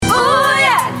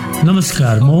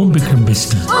नमस्कार, म विक्रम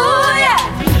विष्ट।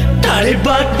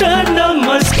 टाढीबाट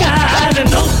नमस्कार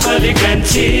नौकरी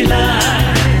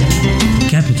कान्छीलाई।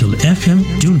 क्यापिटल एफएम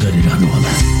ट्युन गरिरहनु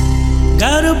होला।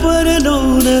 गाह्रो परेन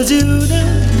जिउन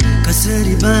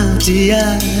कसरी बाँची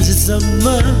आजसम्म,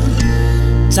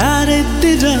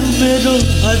 चारैतिर मेरो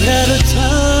अँध्यारो छ।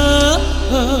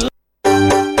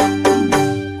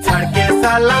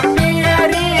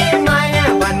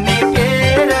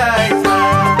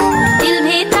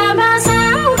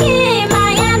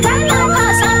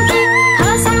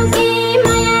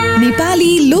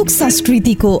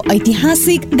 संस्कृतिको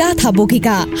ऐतिहासिक गाथा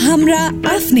बोकेका हाम्रा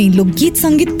आफ्नै लोकगीत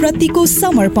सङ्गीत प्रतिको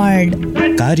समर्पण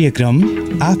कार्यक्रम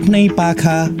आफ्नै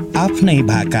पाखा आफ्नै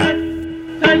भाका।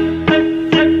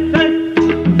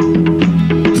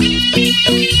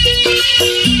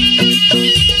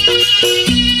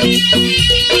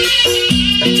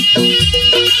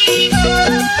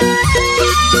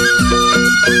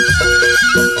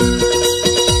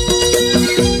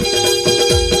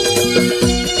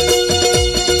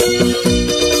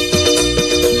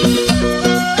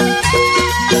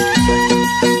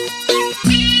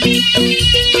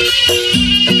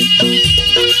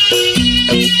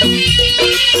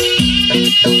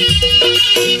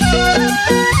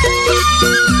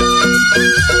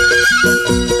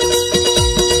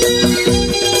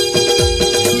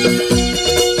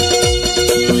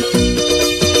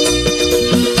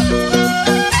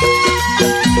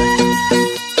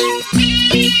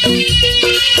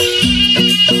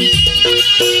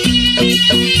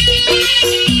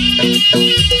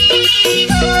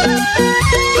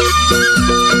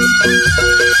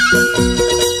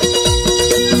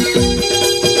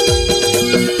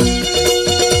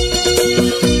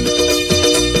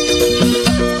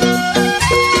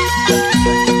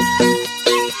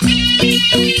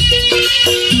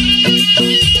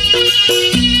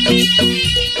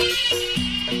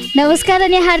 नमस्कार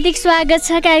अनि हार्दिक स्वागत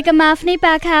छ कार्यक्रममा आफ्नै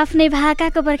पाखा आफ्नै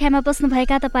भाकाको पर्खाइमा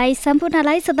बस्नुभएका तपाईँ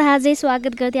सम्पूर्णलाई सदाझै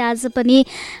स्वागत गर्दै आज पनि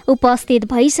उपस्थित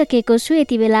भइसकेको छु।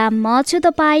 यति बेला म छु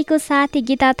तपाईँको साथी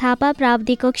गीता थापा,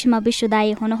 प्राविधिक कक्षमा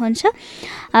विश्वदायी हुनुहुन्छ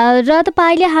र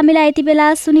तपाईँले हामीलाई यति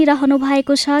बेला सुनिरहनु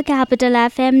भएको छ क्यापिटल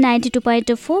एफएम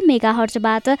 92.4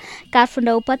 मेगाहर्जबाट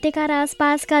काठमाडौँ उपत्यका र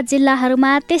आसपासका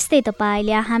जिल्लाहरूमा। त्यस्तै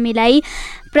तपाईँले हामीलाई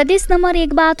प्रदेश नम्बर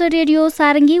 1 बाट रेडियो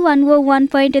सारङ्गी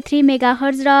 101.3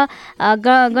 मेगाहर्ज र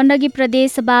गण्डकी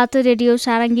प्रदेशबाट रेडियो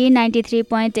सारङ्गी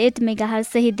 93.8 मेगाहर्ज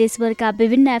सहित देशभरका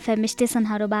विभिन्न एफएम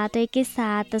स्टेसनहरूबाट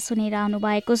एकैसाथ सुनिरहनु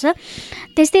भएको छ।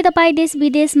 त्यस्तै तपाईँ देश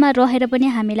विदेशमा रहेर पनि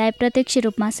हामीलाई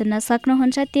प्रत्यक्ष रूपमा सुन्न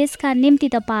सक्नुहुन्छ। त्यसका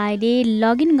निम्ति तपाईँले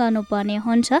लगइन गर्नुपर्ने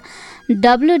हुन्छ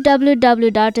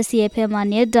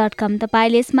www.cfmania.com।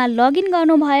 तपाईँले यसमा लगइन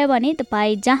गर्नुभयो भने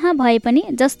तपाईँ जहाँ भए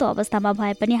पनि जस्तो अवस्थामा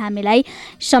भए पनि हामीलाई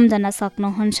सम्झन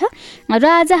सक्नुहुन्छ। र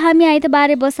आज हामी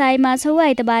आइतबारे बसाइमा छौँ।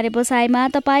 आइतबारे बसाइमा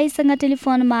तपाईँसँग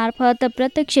टेलिफोन मार्फत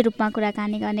प्रत्यक्ष रूपमा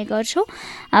कुराकानी गर्ने गर्छौँ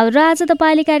र आज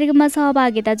तपाईँले कार्यक्रममा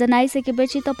सहभागिता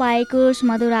जनाइसकेपछि तपाईँको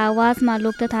मधुर आवाजमा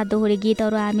लोक तथा दोहोरी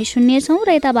गीतहरू हामी सुन्नेछौँ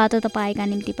र यताबाट तपाईँका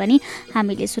निम्ति पनि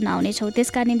हामीले सुनाउनेछौँ।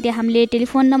 त्यसका निम्ति हामीले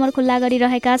टेलिफोन नम्बर खुल्ला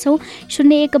गरिरहेका छौँ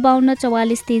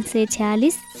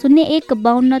 0152443346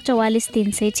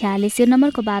 0152443346। यो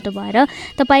नम्बरको बाटो भएर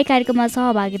तपाईँ कार्यक्रममा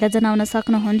सहभागिता जनाउन सक्नुहुन्छ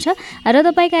र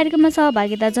तपाईँ कार्यक्रममा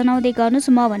सहभागिता जनाउँदै गर्नुहोस्।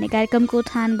 म भने कार्यक्रमको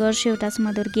उठान गर्छु एउटा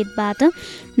सुमधुर गीतबाट।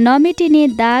 नमेटिने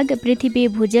दाग पृथ्वी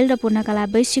भुजेल र पूर्णकला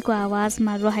वैश्यको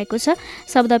आवाजमा रहेको छ।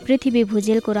 शब्द पृथ्वी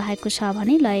भुजेलको रहेको छ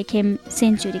भने लय खेम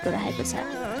सेन्चुरीको रहेको छ।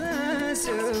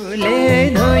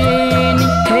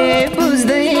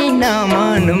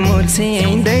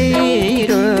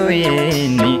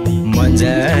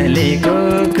 मजालेको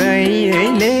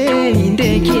कहिले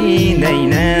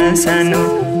देखिँदैन सानो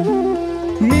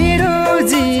मेरो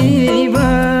जीवन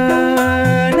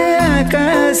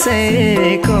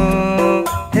आकाशको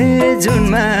जुन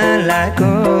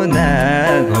मालाको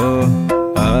दाग हो।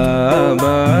 अब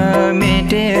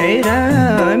मेटेर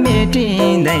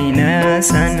मेटिँदैन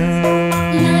सानो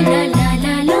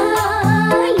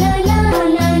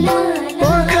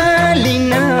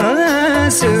पोखालिन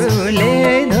आँसुले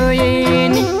धोए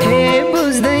नि हे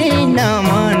बुझ्दैन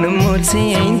मन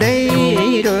मुर्छिँदै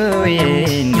रोए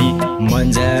नि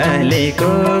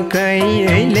मजालेको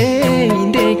कहिले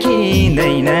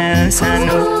देखिँदैन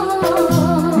सानो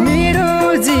मेरो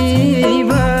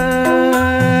जीवन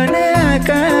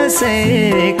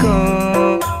आकाशको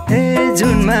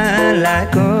जुन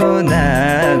मालाको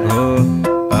दाग हो।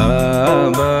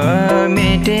 अब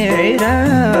मेटेर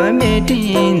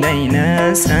मेटिँदैन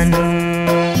सानो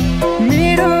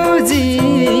मेरो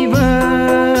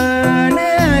जीवन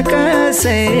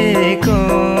आकाशको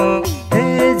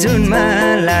जुन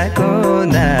मालाको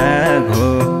दाग हो।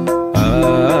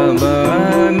 अब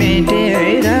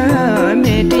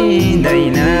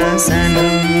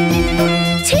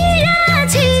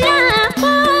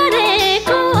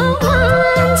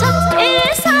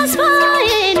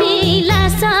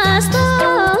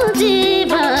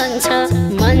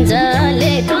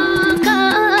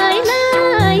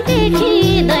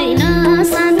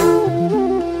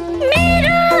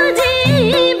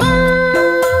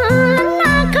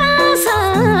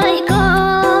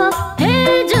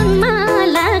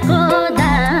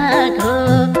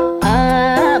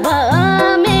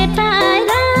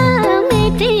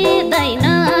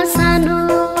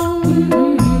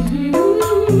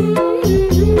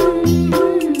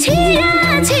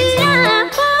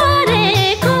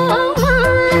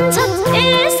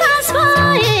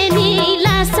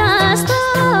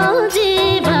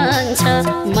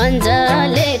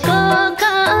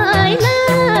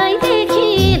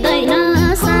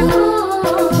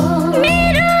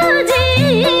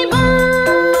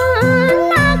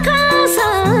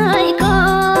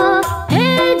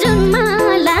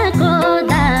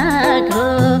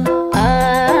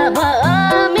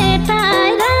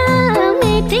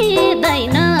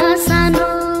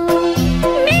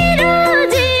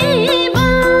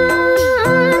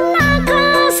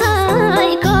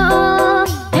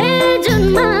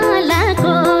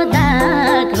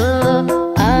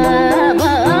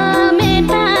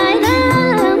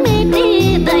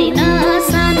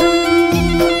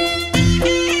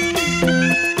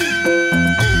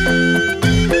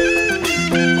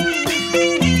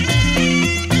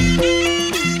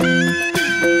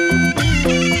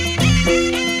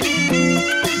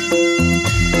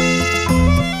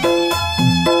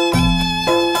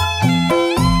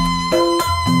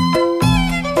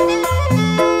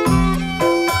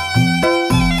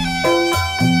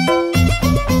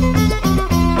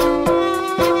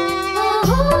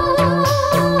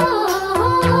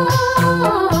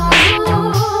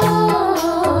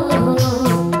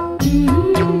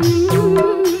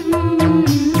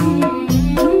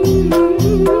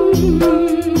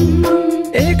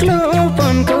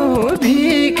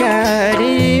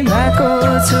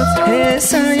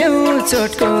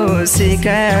चोटको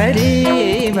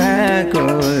शिकारी भएको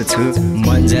छु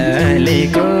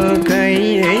मजालेको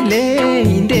कहिले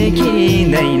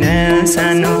देखिँदैन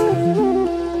सानो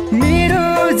मेरो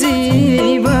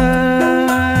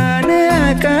जीवन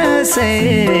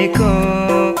आकाशको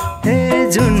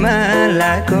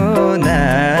जुनमालाको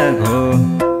दाग हो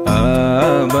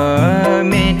अब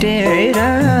मेटेर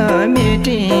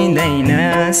मेटिँदैन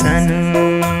सानो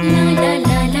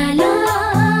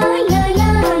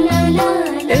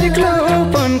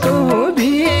एक्लोपनको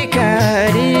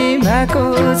भिखारी भएको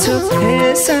छु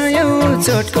सयौं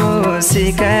चोटको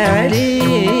शिकारी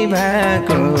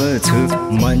भएको छु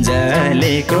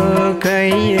मजालेको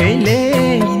कहिले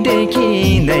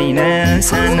देखिँदैन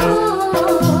सानो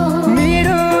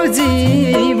मेरो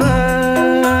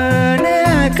जीवन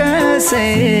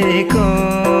आकाशको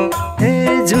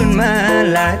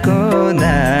जुनमालाको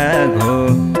दाग हो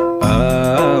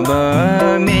अब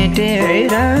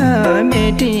मेटेर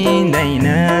मेटिँदैन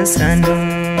सानो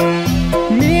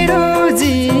मेरो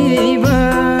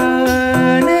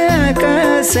जीवन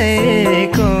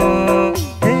आकाशको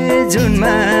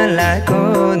जुनमालाको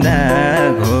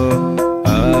दाग हो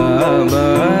अब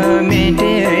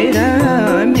मेटेर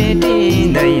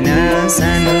मेटिँदैन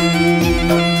सानो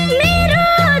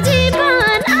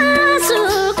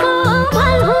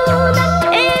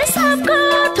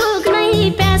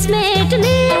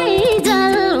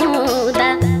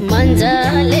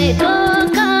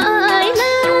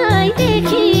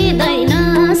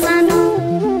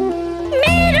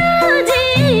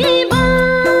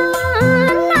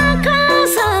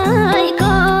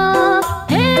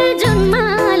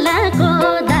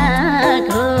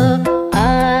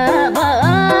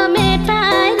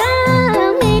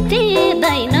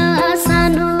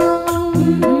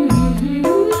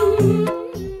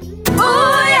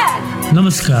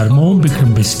नमस्कार, म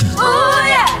विक्रम विष्ट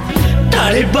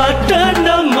टाढीबाट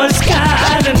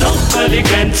नमस्कार नौकरी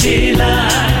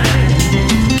कान्छीलाई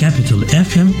क्यापिटल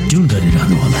एफएम ट्युन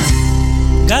गरिरहनुहोला।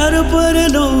 गाह्रो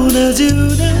परेन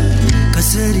जिउन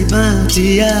कसरी बाँची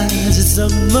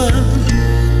आजसम्म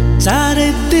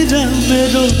चारैतिर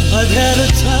मेरो अँध्यारो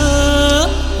छ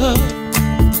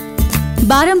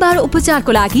बारम्बार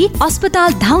उपचारको लागि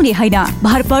अस्पताल धाउने होइन,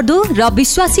 भरपर्दो र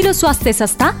विश्वासिलो स्वास्थ्य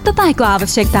संस्था तपाईँको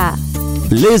आवश्यकता।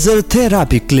 लेजर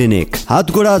थेरापी क्लिनिक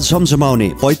हातगोडा झमझमाउने,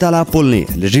 पैताला पोल्ने,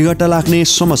 रिगटा लाग्ने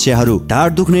समस्याहरू,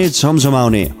 ढाड दुख्ने,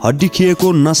 झमझमाउने, हड्डी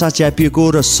खिएको, नसा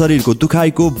च्यापिएको र शरीरको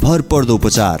दुखाइको भरपर्दो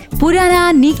उपचार।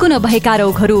 पुराना निको नभएका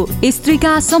रोगहरू,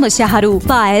 स्त्रीका समस्याहरू,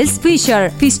 पाइल्स, फिशर,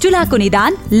 फिस्टुलाको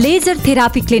निदान लेजर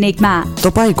थेरापी क्लिनिकमा।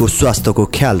 तपाईँको स्वास्थ्यको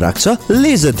ख्याल राख्छ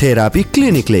लेजर थेरापी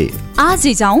क्लिनिकले।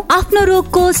 आजै जाउँ, आफ्नो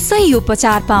रोगको सही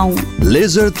उपचार पाऊ।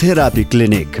 Laser therapy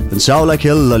clinic,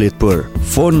 Jawalakhel, Lalitpur.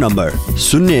 Phone number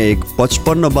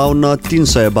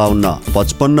 01-5552-352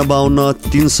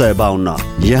 5552-352।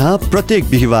 यहाँ प्रत्येक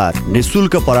बिहिबार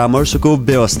निशुल्क परामर्शको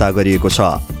व्यवस्था गरिएको छ।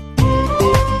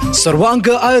 सर्वाङ्ग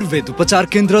आयुर्वेद उपचार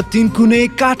केन्द्र 3 कुने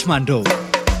काठमाडौँ।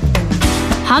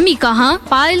 हामी कहाँ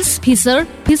पाइल्स, फिसर,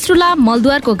 फिस्टुला,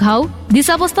 मलद्वारको घाउ,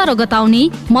 दिशावस्था र गताउने,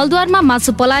 मलद्वारमा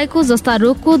मासु पलाएको जस्ता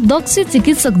रोगको दक्ष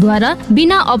चिकित्सकद्वारा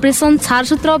बिना अपरेसन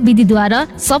छारसूत्र विधिद्वारा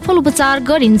सफल उपचार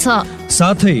गरिन्छ।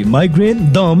 साथै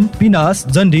माइग्रेन, दम, पिनास,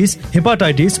 जन्डिस,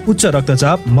 हेपाटाइटिस, उच्च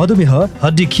रक्तचाप, मधुमेह,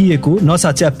 हड्डी खिएको,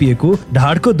 नसा च्यापिएको,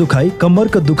 ढाडको दुखाइ,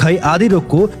 कम्मरको दुखाइ आदि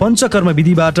रोगको पञ्चकर्म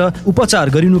विधिबाट उपचार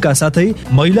गरिनुका साथै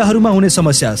महिलाहरूमा हुने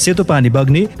समस्या सेतो पानी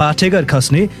बग्ने, पाठेघर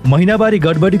खस्ने, महिनावारी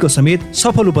गडबडीको समेत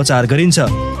सफल उपचार गरिन्छ।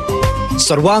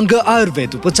 सर्वाङ्ग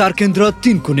आयुर्वेद उपचार केन्द्र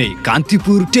 3 कुने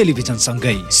कान्तिपुर टेलिभिजन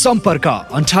सँगै सम्पर्क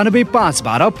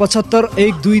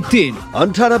 98-512-75-123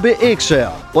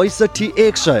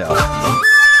 98-100-65-100।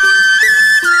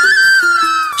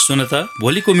 सुन त,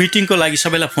 भोलिको मिटिङको लागि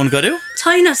सबैलाई फोन गर्यो?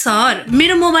 छैन सर,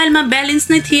 मेरो मोबाइलमा ब्यालेन्स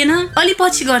नै थिएन। अलि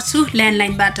पछि गर्छु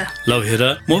ल्यान्डलाइनबाट। ल हेर,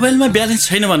 मोबाइलमा ब्यालेन्स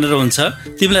छैन भनेर हुन्छ?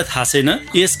 तिमीलाई थाहा छैन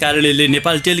यस कार्यालयले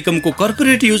नेपाल टेलिकमको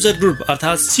कर्पोरेट युजर ग्रुप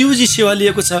अर्थात् सीयूजी सेवा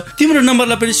लिएको छ। तिम्रो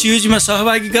नम्बरलाई पनि सीयूजीमा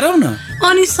सहभागी गराउ न।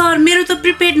 अनि सर, मेरो त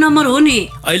प्रिपेड नम्बर हो नि।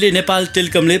 अहिले नेपाल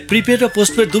टेलिकमले प्रिपेड र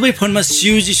पोस्टपेड दुवै फोनमा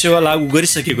सीयूजी सेवा लागू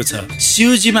गरिसकेको छ।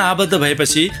 सीयूजीमा आबद्ध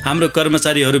भएपछि हाम्रो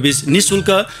कर्मचारीहरू बीच निशुल्क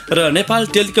र नेपाल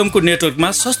टेलिकमको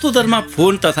नेटवर्कमा सस्तो दरमा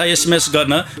फोन तथा एसएमएस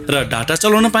गर्न र डाटा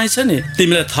चलाउन पाइन्छ नि।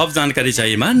 तिमीलाई थप जानकारी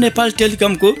चाहिएमा नेपाल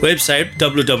टेलिकमको वेबसाइट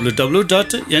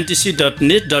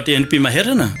www.ntc.net.np मा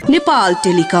हेर न। नेपाल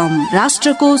टेलिकम,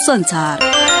 राष्ट्रको संचार।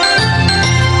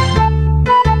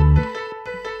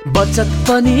 बचत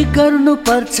पनि गर्नु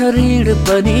पर्छ, ऋण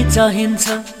पनि चाहिन्छ,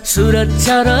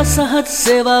 सुरक्षा र सहज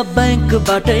सेवा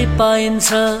बैंकबाटै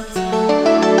पाइन्छ।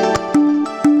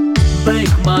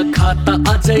 बैंकमा खाता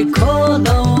अझै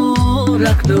खोलौ,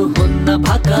 राख्नु हुन्न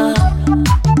भाका,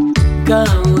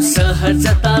 गाउँ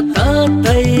सहजता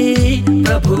तातै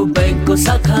प्रभु बैंकको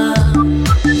शाखा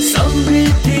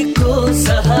समृद्धिको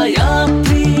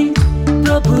सहायत्री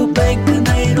प्रभु बैंक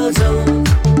नै रोजौ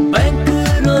बैंक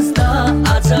रोज्दा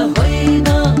आज होइन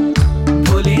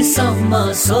भोलिसम्म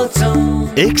सोचौ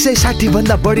 160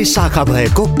 भन्दा बढी शाखा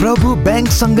भएको प्रभु बैंक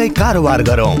सँगै कारोबार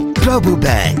गरौँ। प्रभु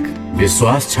बैंक,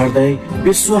 विश्वास छाड्दै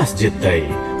विश्वास जित्दै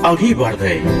अघि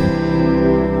बढ्दै।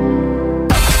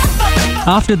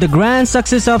 After the grand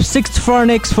success of 6th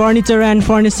Furnex Furniture and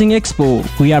Furnishing Expo,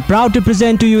 we are proud to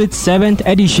present to you its 7th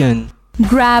edition.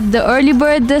 Grab the early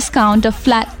bird discount of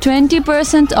flat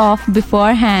 20% off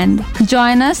beforehand.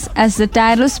 Join us as the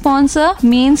title sponsor,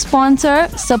 main sponsor,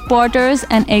 supporters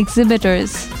and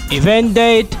exhibitors. Event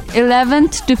date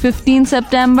 11th to 15th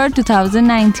September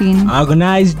 2019.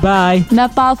 Organized by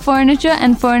Nepal Furniture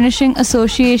and Furnishing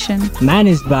Association.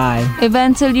 Managed by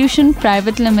Event Solution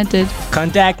Private Limited.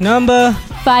 Contact number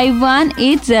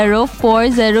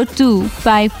 5180-402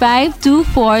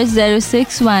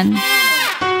 5524-061.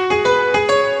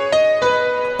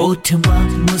 ओठमा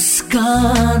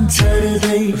Muskan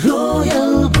छर्दै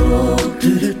royal भोग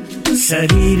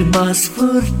शरीरमा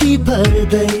स्फूर्ति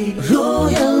भर्दै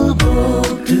royal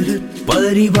भोग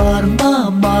परिवारमा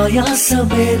माया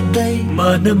समेट्दै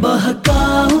मन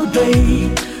महकाउँदै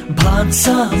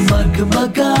भान्सा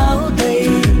मगमगाउँदै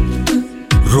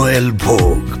royal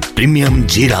भोग premium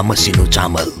जीरा मसिनो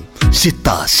चामल,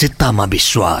 सित्ता सित्तामा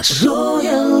विश्वास।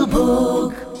 रोयल भोग।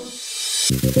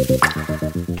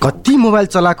 कति मोबाइल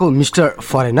चलाएको मिस्टर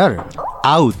फरेनर?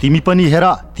 आऊ तिमी पनि हेर,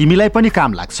 तिमीलाई पनि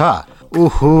काम लाग्छ।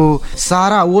 ओहो,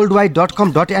 सारा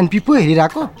worldwide.com.np पो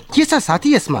हेरिरहेको के छ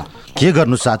साथी यसमा? के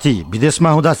गर्नु साथी, विदेशमा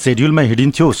हुँदा शेड्युलमा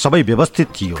हिँडिन्थ्यो, सबै व्यवस्थित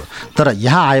थियो। तर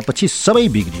यहाँ आएपछि सबै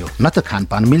बिग्रियो। न त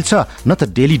खानपान मिल्छ, न त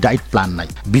डेली डाइट प्लान नै।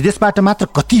 विदेशबाट मात्र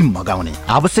कति मगाउने।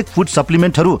 आवश्यक फुड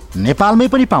सप्लिमेन्टहरू नेपालमै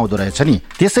पनि पाउँदो रहेछ नि,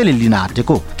 त्यसैले लिन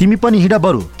आँटेको। तिमी पनि हिँड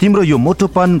बरु, तिम्रो यो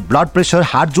मोटोपन, ब्लड प्रेसर,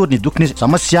 हार्ट जोड्ने दुख्ने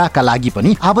समस्याका लागि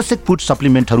पनि आवश्यक फुड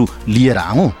सप्लिमेन्टहरू लिएर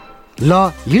आऊ।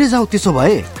 ल हिँड जाऊ त्यसो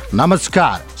भए।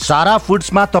 नमस्कार, सारा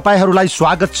फुड्समा तपाईहरूलाई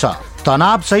स्वागत छ।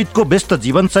 तनाव सहितको व्यस्त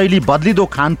जीवनशैली, बदलिदो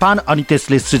खानपान अनि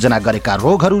त्यसले सृजना गरेका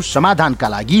रोगहरू समाधानका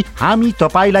लागि हामी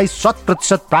तपाईलाई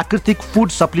 100% प्राकृतिक food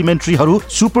सप्लिमेन्ट्रीहरू,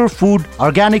 super food,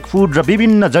 organic food र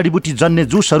विभिन्न जडीबुटी जन्य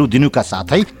जुसहरू दिनुका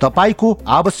साथै तपाईको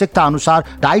आवश्यकता अनुसार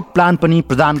डाइट प्लान पनि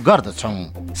प्रदान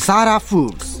गर्दछौँ। सारा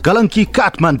फुड्स, गलङ्की,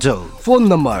 काठमाडौँ।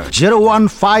 Phone number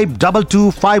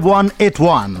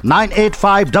 015225181,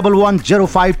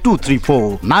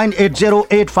 9851105234,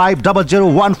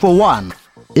 9808500141।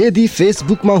 यदि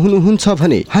फेसबुकमा हुनुहुन्छ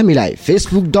भने हामीलाई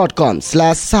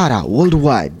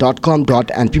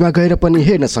facebook.com/saraworldwide.com.np मा गएर पनि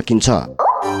हेर्न सकिन्छ।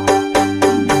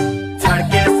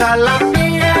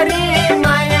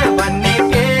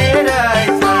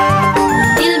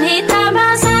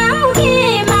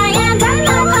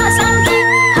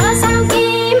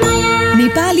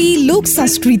 नेपाली लोक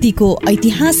संस्कृतिको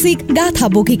ऐतिहासिक गाथा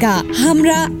बोकेका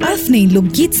हाम्रा आफ्नै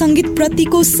लोकगीत सङ्गीत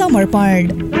प्रतिको समर्पण।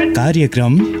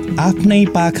 कार्यक्रम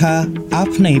आफ्नै पाखा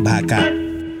आफ्नै भाका।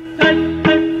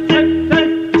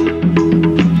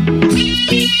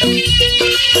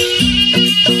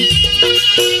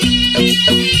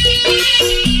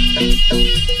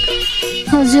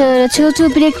 हजुर, छोटो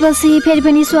ब्रेकपछि फेरि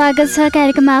पनि स्वागत छ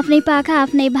कार्यक्रममा आफ्नै पाखा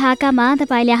आफ्नै भाकामा।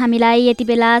 तपाईँले हामीलाई यति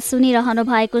बेला सुनिरहनु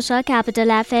भएको छ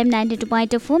क्यापिटल FM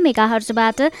 92.4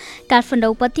 मेगाहर्जबाट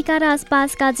काठमाडौँ उपत्यका र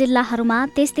आसपासका जिल्लाहरूमा।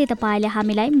 त्यस्तै तपाईँले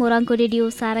हामीलाई मोरङको रेडियो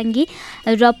सारङ्गी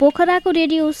र पोखराको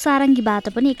रेडियो सारङ्गीबाट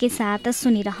पनि एकैसाथ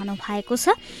सुनिरहनु भएको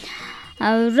छ।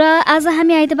 र आज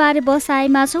हामी आइतबारे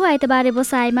बसाइमा छौँ। आइतबारे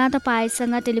बसाइमा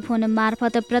तपाईँसँग टेलिफोन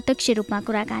मार्फत प्रत्यक्ष रूपमा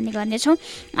कुराकानी गर्नेछौँ।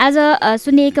 आज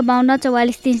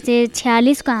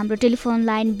 0152443346 को हाम्रो टेलिफोन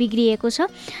लाइन बिग्रिएको छ,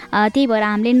 त्यही भएर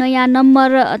हामीले नयाँ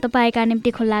नम्बर तपाईँका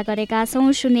निम्ति खुल्ला गरेका छौँ।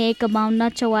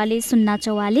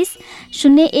 0152440044,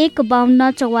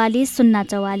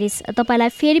 0152440044। तपाईँलाई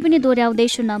फेरि पनि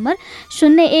दोहोऱ्याउँदैछु नम्बर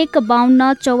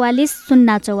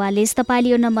 0152440044।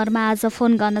 तपाईँले यो नम्बरमा आज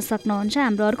फोन गर्न सक्नुहुन्छ।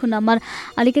 हाम्रो अर्को नम्बर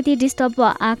अलिकति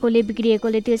डिस्टर्ब आएकोले,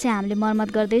 बिग्रिएकोले त्यो चाहिँ हामीले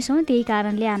मर्मत गर्दैछौँ। त्यही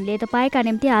कारणले हामीले तपाईँका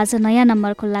निम्ति आज नयाँ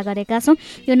नम्बर खुल्ला गरेका छौँ।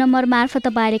 यो नम्बर मार्फत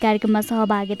तपाईँले कार्यक्रममा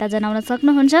सहभागिता जनाउन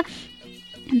सक्नुहुन्छ।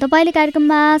 तपाईँले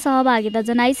कार्यक्रममा सहभागिता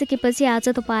जनाइसकेपछि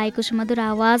आज तपाईँको सुमधुर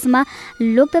आवाजमा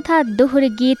लोक तथा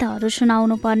दोहोरी गीतहरू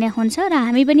सुनाउनु पर्ने हुन्छ र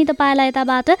हामी पनि तपाईँलाई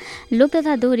यताबाट लोक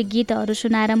तथा दोहोरी गीतहरू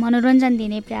सुनाएर मनोरञ्जन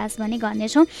दिने प्रयास पनि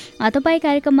गर्नेछौँ। तपाईँ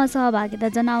कार्यक्रममा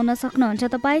सहभागिता जनाउन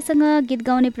सक्नुहुन्छ। तपाईँसँग गीत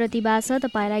गाउने प्रतिभा छ,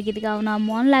 तपाईँलाई गीत गाउन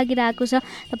मन लागिरहेको छ,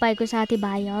 तपाईँको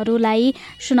साथीभाइहरूलाई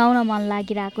सुनाउन मन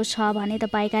लागिरहेको छ भने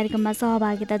तपाईँ कार्यक्रममा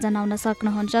सहभागिता जनाउन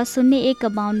सक्नुहुन्छ।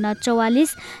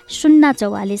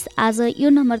 0152440044। आज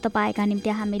यो नम्बर तपाईँका निम्ति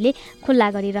हामीले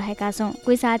खुल्ला गरिरहेका छौँ।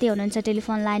 कोही साथी हुनुहुन्छ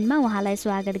टेलिफोन लाइनमा, उहाँलाई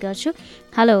स्वागत गर्छु।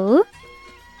 हेलो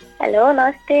हेलो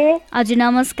नमस्ते। हजुर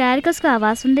नमस्कार, कसको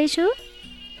आवाज सुन्दैछु?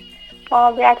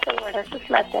 विराट चोकबाट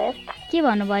सुषमा श्रेष्ठ। के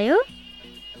भन्नुभयो?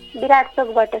 विराट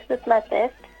चोकबाट सुषमा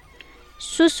श्रेष्ठ।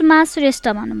 सुषमा श्रेष्ठ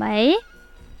भन्नुभयो है?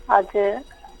 हजुर।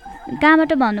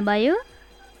 कहाँबाट भन्नुभयो?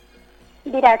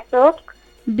 विराट चोक।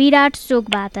 विराट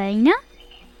चोकबाट होइन?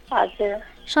 हजुर।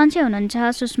 सन्चै हुनुहुन्छ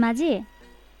सुषमाजी?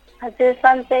 हजुर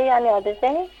सन्चै। अनि हजुर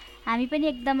चाहिँ? हामी पनि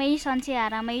एकदमै सन्चै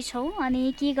आरामै छौँ।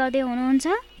 अनि के गर्दै हुनुहुन्छ?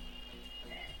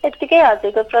 यतिकै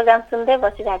हजुरको प्रोग्राम सुन्दै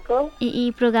बसिरहेको।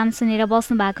 ए प्रोग्राम सुनेर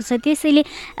बस्नु भएको छ, त्यसैले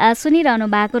सुनिरहनु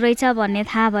भएको रहेछ भन्ने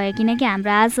थाहा भयो, किनकि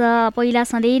हाम्रो आज पहिला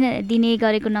सधैँ दिने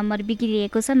गरेको नम्बर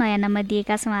बिग्रिएको छ, नयाँ नम्बर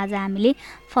दिएका छौँ आज हामीले।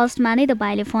 फर्स्टमा नै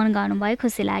तपाईँले फोन गर्नुभयो,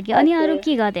 खुसी लाग्यो। अनि अरू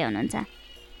के गर्दै हुनुहुन्छ?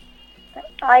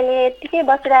 अहिले यतिकै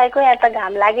बसिरहेको। यहाँ त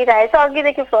घाम लागिरहेछ,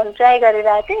 अघिदेखि फोन ट्राई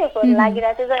गरिरहेको थिएँ, फोन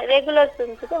लागिरहेको थियो। रेगुलर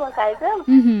सुन्छु क्या म कार्यक्रम,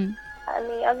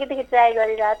 अनि अघिदेखि ट्राई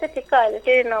गरिरहेको थिएँ। ठिक्क अहिले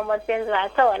फेरि नम्बर चेन्ज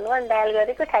भएको छ भन्नु अनि डायल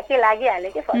गरेको, ठ्याक्कै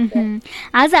लागिहाल्यो कि फर्स्ट।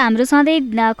 आज हाम्रो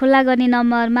सधैँ खुल्ला गर्ने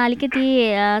नम्बरमा अलिकति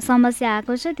समस्या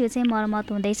आएको छ, त्यो चाहिँ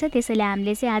मर्मत हुँदैछ, त्यसैले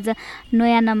हामीले चाहिँ आज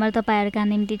नयाँ नम्बर तपाईँहरूका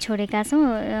निम्ति छोडेका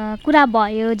छौँ। कुरा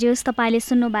भयो जे होस्, तपाईँले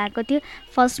सुन्नु भएको थियो,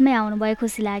 फर्स्टमै आउनुभयो,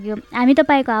 खुसी लाग्यो। हामी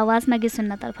तपाईँको आवाजमा गीत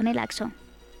सुन्नतर्फ नै लाग्छौँ।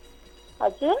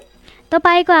 हजुर,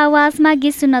 तपाईँको आवाजमा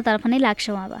गीत सुन्नतर्फ नै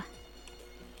लाग्छौँ अब।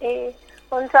 ए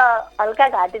हुन्छ, हल्का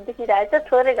घाँटी दुखिरहेछ,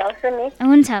 थोरै गाउँछु नि।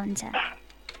 हुन्छ हुन्छ।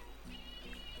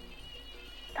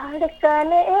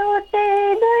 धड्कन एउटै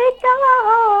दुईटा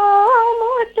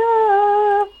मुटु,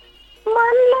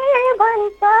 मनले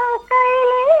भन्छ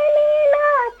कहिले लिन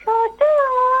छोटो,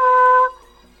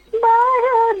 बाह्र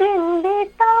दिन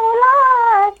बिताउला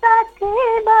साथी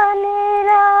बनेर,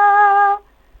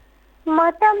 म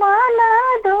त मन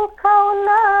दुखाउन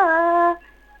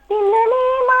तिमीले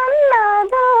मन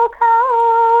दुखाऊ,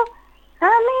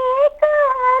 हामी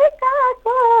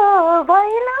अर्काको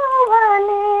भैनौ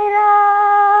भनेर,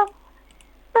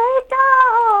 दुईटा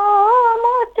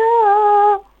मुटु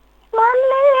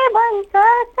मनले भन्छ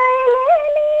कहिले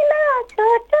लिन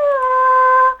छोटो,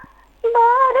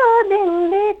 बाह्र दिन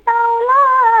बिताउला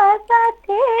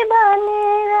साथी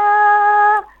बनेर,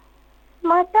 म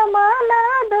त मन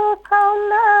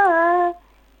दुखाउन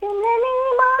तिमीले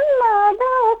मन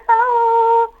दुखाऊ,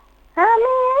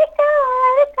 हामी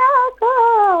अर्काको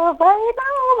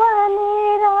भैनौ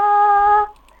भनेर,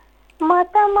 म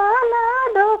त मन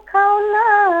दुखाउन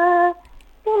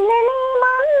तिमीले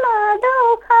मन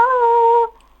दुखाऊ,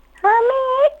 हामी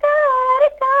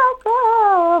अर्काको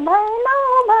भैनौ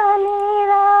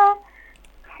भनेर।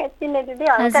 यति नै दिदी,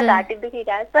 हल्का घाँटी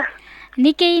दुखिरहेछ।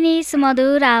 निकै नै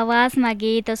सुमधुर आवाजमा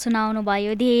गीत सुनाउनु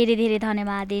भयो, धेरै धेरै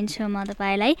धन्यवाद दिन्छु म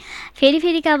तपाईँलाई।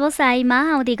 फेरिका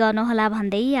बसाइमा आउँदै गर्नुहोला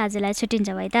भन्दै आजलाई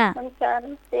छुट्टिन्छ भाइ त।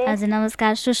 हजुर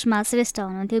नमस्कार। सुषमा श्रेष्ठ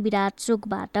हुनुहुन्थ्यो, विराट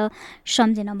चोकबाट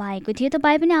सम्झिनु भएको थियो।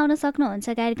 तपाईँ पनि आउन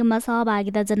सक्नुहुन्छ कार्यक्रममा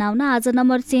सहभागिता जनाउन। आज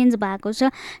नम्बर चेन्ज भएको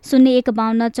छ,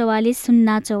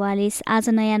 0152440044।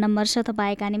 आज नयाँ नम्बर छ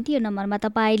तपाईँका निम्ति। यो नम्बरमा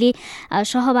तपाईँले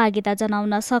सहभागिता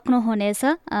जनाउन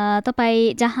सक्नुहुनेछ।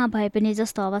 तपाईँ जहाँ भए पनि,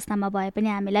 जस्तो अवस्थामा भए पनि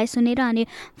हामीलाई सुनेर अनि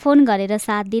फोन गरेर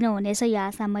साथ दिनुहुनेछ, यो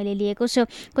आशा मैले लिएको छु।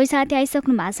 कोही साथी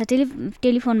आइसक्नु भएको छ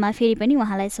टेलिफोनमा, फेरि पनि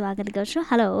उहाँलाई स्वागत गर्छु।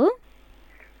 हेलो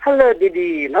हेलो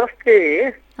दिदी नमस्ते।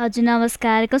 हजुर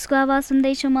नमस्कार, कसको आवाज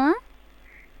सुन्दैछु म?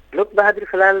 लोकबहादुर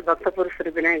खुलाल भक्तपुर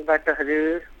श्रीविनायकबाट।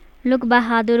 हजुर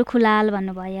लोकबहादुर खुलाल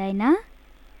भन्नुभयो होइन?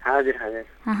 हजुर हजुर।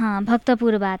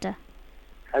 भक्तपुरबाट।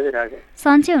 हजुर हजुर।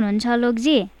 सन्चै हुनुहुन्छ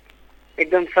लोकजी?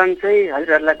 एकदम सन्चै।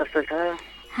 हजुरहरूलाई कस्तो छ?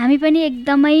 हामी पनि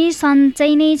एकदमै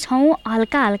सन्चै नै छौँ।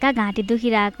 हल्का हल्का घाँटी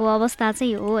दुखिरहेको अवस्था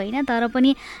चाहिँ हो होइन, तर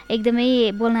पनि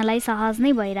एकदमै बोल्नलाई सहज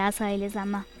नै भइरहेछ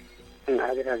अहिलेसम्म।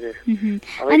 हजुर हजुर।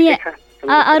 अनि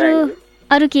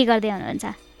अरू के गर्दै हुनुहुन्छ?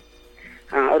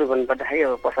 अरू भन्नुपर्दाखेरि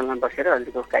अब पसलमा बसेर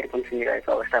अहिलेको कार्यक्रम सुनिरहेको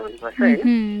अवस्था भन्नुपर्छ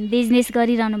होइन। बिजनेस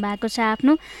गरिरहनु भएको छ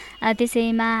आफ्नो,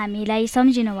 त्यसैमा हामीलाई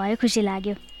सम्झिनु भयो, खुसी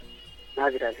लाग्यो।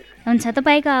 हजुर हजुर। हुन्छ,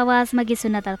 तपाईँको आवाजमा गीत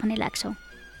सुन्नतर्फ नै लाग्छौँ।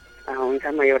 हुन्छ,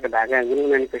 म एउटा भाका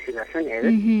गुनगुनाउने कोसिस गर्छु नि।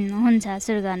 हजुर हुन्छ,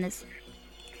 सुरु गर्नुहोस्।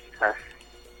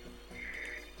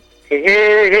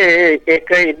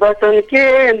 एकै वचन के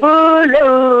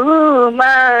बोलौ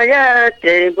माया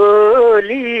चाहिँ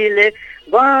बोलीले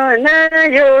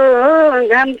बनायो,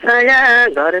 घाम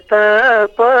छाया घर त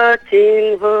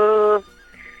पश्चिम हो,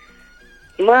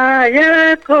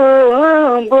 मायाको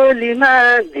बोलीमा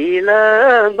ढिल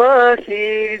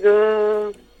बसिगो,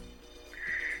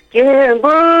 के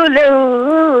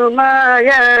बोल्यौ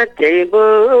माया त्यही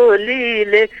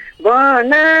बोलीले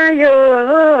बनायो,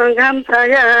 घाम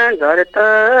छाया घर त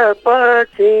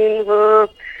पश्चिम हो,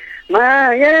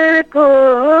 मायाको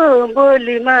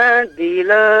बोलीमा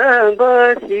दिल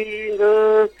बसिगो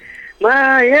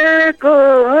मायाको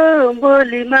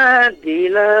बोलीमा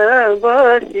दिल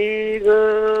बसिगो।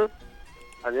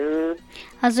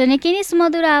 हजुर निकै नै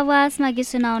सुमधुर आवाजमा गीत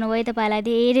सुनाउनु भयो। तपाईँलाई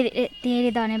धेरै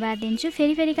धेरै धन्यवाद दिन्छु।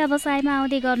 फेरिका बसाइमा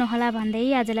आउँदै गर्नुहोला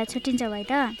भन्दै आजलाई छुट्टिन्छ भयो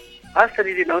त। हस्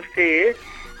दिदी नमस्ते।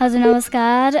 हजुर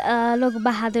नमस्कार। लोक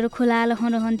बहादुर खुलाल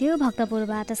हुनुहुन्थ्यो,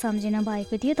 भक्तपुरबाट सम्झिनु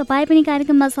भएको थियो। तपाईँ पनि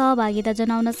कार्यक्रममा सहभागिता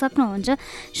जनाउन सक्नुहुन्छ।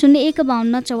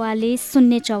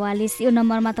 0152440044 यो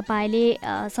नम्बरमा तपाईँले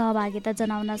सहभागिता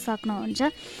जनाउन सक्नुहुन्छ।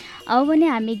 अब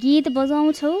भने हामी गीत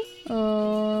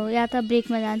बजाउँछौँ या त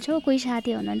ब्रेकमा जान्छौँ। कोही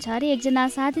साथी हुनुहुन्छ अरे, एकजना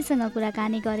साथीसँग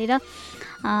कुराकानी गरेर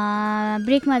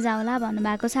ब्रेकमा जाउँला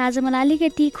भन्नुभएको छ। आज मलाई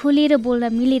अलिकति खुलेर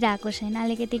बोल्न मिलिरहेको छैन,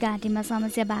 अलिकति घाँटीमा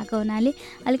समस्या भएको हुनाले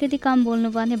अलिकति कम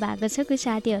बोल्नुपर्ने भएको छ। कोही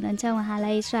साथी हुनुहुन्छ,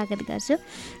 उहाँलाई स्वागत गर्छु।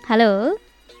 हेलो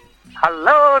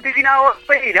हेलो दिदी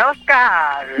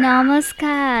नमस्कार।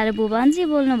 नमस्कार, भुवनजी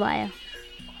बोल्नुभयो?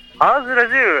 हजुर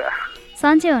हजुर।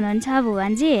 सन्चै हुनुहुन्छ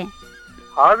भुवनजी?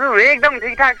 हजुर एकदम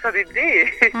ठिकठाक छ दिदी।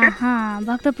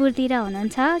 भक्तपुरतिर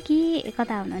हुनुहुन्छ कि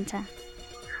कता हुनुहुन्छ?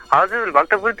 हजुर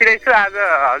भक्तपुरतिरै छु। आज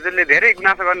हजुरले धेरै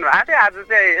गुनासो गर्नु भएको थियो, आज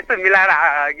चाहिँ यस्तो मिलाएर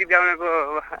गीत गाउनको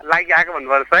लागि आएको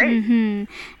भन्नुपर्छ है।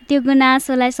 त्यो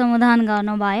गुनासोलाई समाधान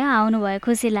गर्नुभयो, आउनुभयो,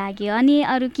 खुसी लाग्यो। अनि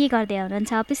अरू के गर्दै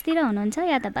हुनुहुन्छ? अफिसतिर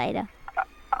हुनुहुन्छ या त बाहिर?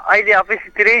 अहिले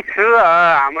अफिसतिरै छु।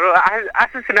 हाम्रो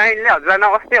आशिष नाइनले हजुरलाई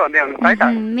नमस्ते भन्दै हुनुहुन्छ है त।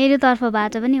 मेरो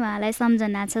तर्फबाट पनि उहाँलाई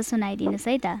सम्झना छ, सुनाइदिनुहोस्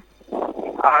है त।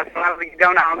 गीत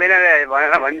गाउन आउँदैन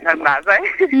भनेर भनिसक्नु भएको छ है।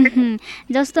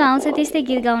 जस्तो आउँछ त्यस्तै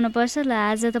गीत गाउनुपर्छ ल।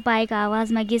 आज तपाईँको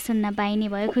आवाजमा गीत सुन्न पाइने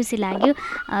भयो, खुसी लाग्यो।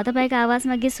 तपाईँको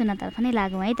आवाजमा गीत सुन्नतर्फ नै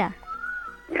लागौँ है त।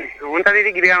 हुन्छ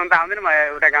दिदी, गीत गाउन त आउँदैन, म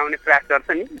एउटा गाउने प्रयास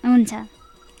गर्छु नि। हुन्छ।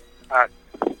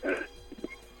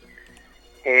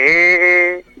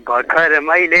 हे भर्खर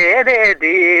मैले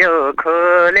रेडियो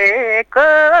खोलेको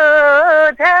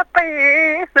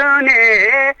झ्यापै सुने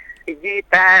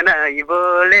गीता नै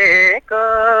बोलेको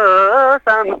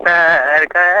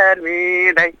संसारकर्मी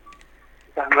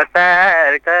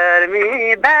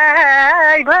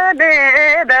दाइ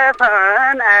भनेर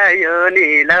फोन आयो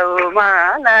नि लौ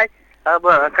मलाई, अब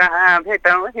कहाँ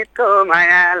भेटौँ हितको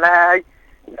मायालाई।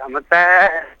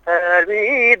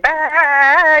 संसारकर्मी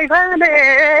दाइ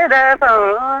भनेर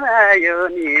फोन आयो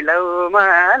नि लौ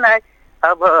मलाई,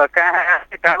 अब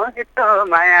कहाँ भेटौँ हितको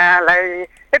मायालाई।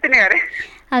 यति नै अरे।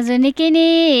 हजुर निकै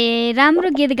नै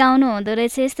राम्रो गीत गाउनु हुँदो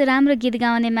रहेछ। यस्तो राम्रो गीत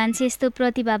गाउने मान्छे, यस्तो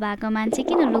प्रतिभा भएको मान्छे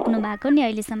किन लुक्नु भएको नि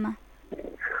अहिलेसम्म?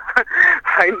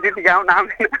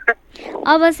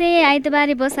 अब चाहिँ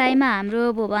आइतबारे बसाइमा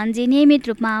हाम्रो भुवनजी नियमित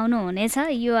रूपमा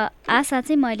आउनुहुनेछ, यो आशा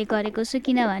चाहिँ मैले गरेको छु।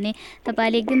 किनभने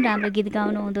तपाईँले एकदम राम्रो गीत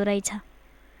गाउनु हुँदो रहेछ।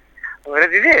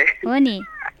 हो नि।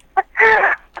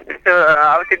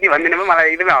 अब त्यति भन्दिनँ,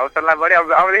 मलाई एकदमै हौसला बढ्यो। अब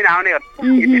आउँदैन, आउने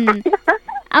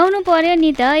आउनु पर्यो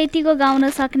नि त। यतिको गाउन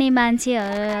सक्ने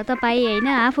मान्छे तपाईँ होइन,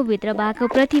 आफूभित्र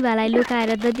भएको प्रतिभालाई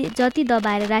लुकाएर जति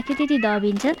दबाएर राख्यो त्यति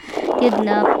दबिन्छ। त्यो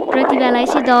प्रतिभालाई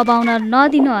चाहिँ दबाउन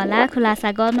नदिनु होला,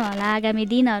 खुलासा गर्नु होला। आगामी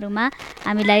दिनहरूमा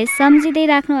हामीलाई सम्झिँदै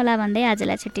राख्नु होला भन्दै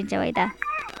आजलाई छुट्टिन्छ है त।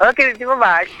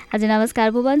 हजुर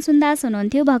नमस्कार। भुवन सुन्दास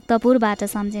हुनुहुन्थ्यो,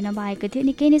 भक्तपुरबाट सम्झिनु भएको थियो।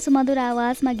 निकै नै सुमधुर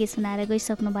आवाजमा गीत सुनाएर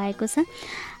गइसक्नु भएको छ।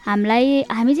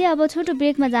 हामी चाहिँ अब छोटो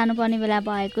ब्रेकमा जानुपर्ने बेला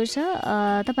भएको छ।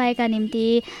 तपाईँका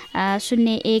निम्ति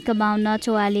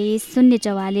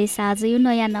 0152440044 आज यो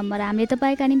नयाँ नम्बर हामीले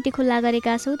तपाईँका निम्ति खुल्ला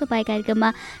गरेका छौँ। तपाईँ कार्यक्रममा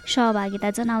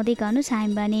सहभागिता जनाउँदै गर्नुहोस्।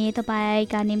 हामी भने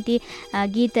तपाईँका निम्ति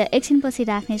गीत एकछिनपछि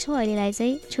राख्नेछौँ। अहिलेलाई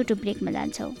चाहिँ छोटो ब्रेकमा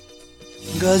जान्छौँ।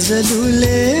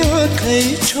 गजलुले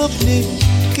आँखै छोप्ने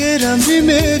के राम्री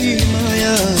मेरी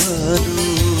माया।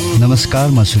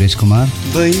 नमस्कार, म सुरेश कुमार।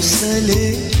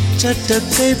 बैसले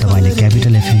चटक्कै तपाईले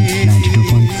क्यापिटल एफएम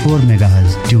 92.4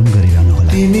 मेगाहर्ज ट्युन गरिरहनु होला।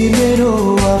 तिमी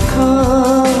मेरो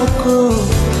आँखाको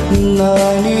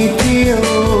नानी थियो,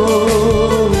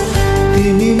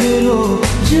 तिमी मेरो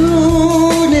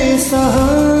जिउने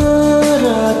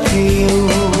सहारा थियो।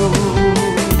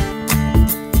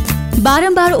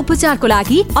 बारम्बार उपचारको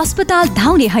लागि अस्पताल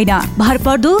धाउने होइन,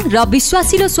 भरपर्दो र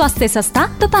विश्वासिलो स्वास्थ्य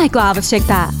संस्था तपाईँको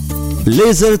आवश्यकता।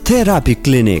 Laser therapy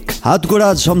clinic. हात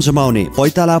गोडा झमझमाउने,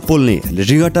 पैताला पोल्ने,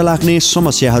 रिगटा लाग्ने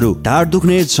समस्याहरू, ढाड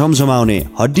दुख्ने, झमझमाउने,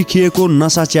 हड्डी खिएको,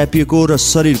 नसा च्यापिएको र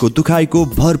शरीरको दुखाइको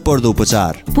भरपर्दो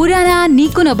उपचार। पुराना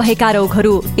निको नभएका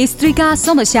रोगहरू, स्त्रीका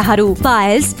समस्याहरू,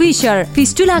 पाइल्स, फिशर,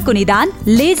 फिस्टुलाको निदान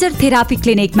लेजर थेरापी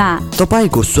क्लिनिकमा।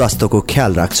 तपाईको स्वास्थ्यको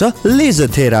ख्याल राख्छ लेजर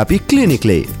थेरापी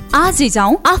क्लिनिकले। आजै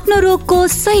जाउँ आफ्नो रोगको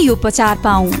सही उपचार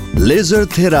पाऊ। Laser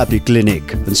therapy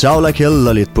clinic, Jawalakhel,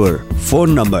 Lalitpur. Phone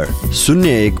number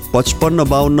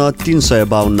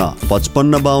 015552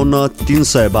 352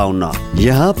 352।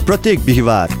 यहाँ प्रत्येक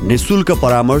बिहीबार निशुल्क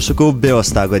परामर्शको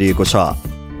व्यवस्था गरिएको छ।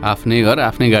 आफ्नै घर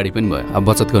आफ्नै गाडी पनि भयो। अब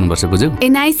बचत गर्नुपर्छ, बुझ्यौ?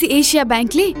 एनआइसी एसिया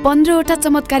ब्याङ्कले 15वटा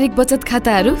चमत्कारिक बचत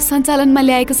खाताहरू सञ्चालनमा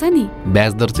ल्याएको छ नि।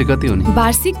 ब्याज दर चाहिँ कति हुने?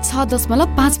 वार्षिक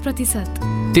 6.5%।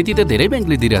 त्यति त धेरै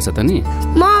ब्याङ्कले दिइरहेछ त नि।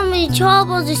 मम्मी 6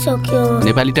 बजिसक्यो।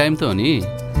 नेपाली टाइम त हो नि।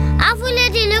 आफूले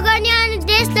ढिलो गर्ने अनि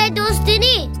देशलाई दोष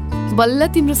दिने। बल्ल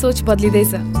तिम्रो सोच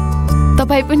बदलिँदैछ।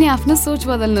 तपाईँ पनि आफ्नो सोच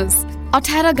बदल्नुहोस्।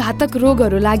 18 घातक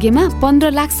रोगहरू लागेमा 15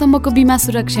 लाखसम्मको बिमा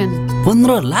सुरक्षण।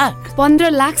 15 लाख? 15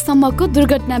 लाखसम्मको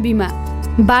दुर्घटना बिमा।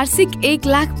 वार्षिक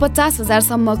 1,50,000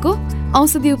 सम्मको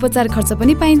औषधि उपचार खर्च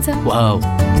पनि पाइन्छ। वाउ।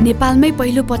 नेपालमै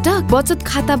पहिलो पटक बचत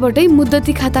खाताबाटै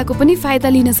मुद्दती खाताको पनि फाइदा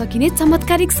लिन सकिने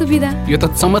चमत्कारिक सुविधा। यो त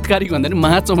चमत्कारिक भन्दा नि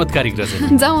महाचमत्कारिक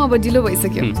रहेछ। जाउँ, अब ढिलो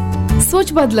भइसक्यो।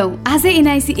 सोच बदलौं। आजै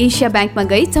एनआइसी एसिया ब्याङ्कमा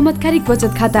गई चमत्कारिक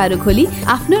बचत खाताहरू खोली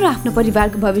आफ्नो र आफ्नो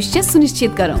परिवारको भविष्य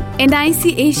सुनिश्चित गरौँ। एनआइसी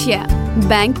एसिया,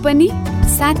 ब्याङ्क पनि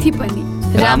साथी पनि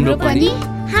राम्रो पनि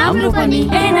हाम्रो पनि।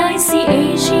 NIC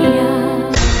Asia.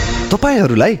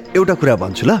 तपाईहरूलाई एउटा कुरा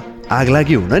भन्छु ल,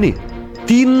 आगलागी हुन नि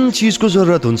 3 चिजको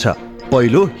जरुरत हुन्छ।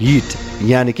 पहिलो हिट,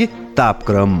 यानि कि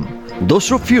तापक्रम।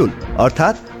 दोस्रो फ्युल,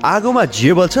 अर्थात् आगोमा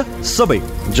जे बल्छ सबै,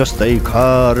 जस्तै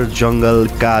घर, जङ्गल,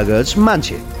 कागज,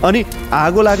 मान्छे। अनि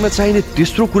आगो लाग्न चाहिने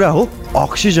तेस्रो कुरा हो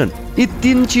अक्सिजन। यी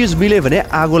 3 चिज मिले भने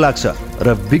आगो लाग्छ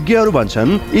र विज्ञहरू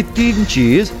भन्छन् यी 3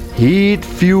 चिज हिट,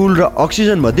 फ्युल र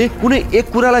अक्सिजन मध्ये कुनै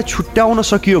एक कुरालाई छुट्याउन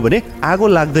सकियो भने आगो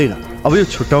लाग्दैन। अब यो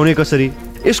छुट्याउने कसरी?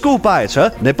 यसको उपाय छ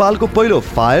नेपालको पहिलो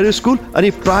फायर स्कुल अनि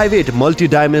private multi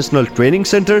dimensional training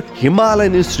centre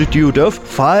Himalayan Institute of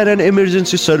Fire and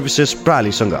Emergency services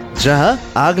प्रालीसँग, जहाँ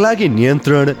आगलागी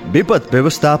नियन्त्रण, विपद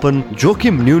व्यवस्थापन,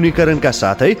 जोखिम न्यूनीकरणका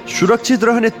साथै सुरक्षित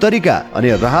रहने तरिका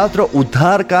अनि राहत र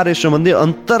उद्धार कार्य सम्बन्धी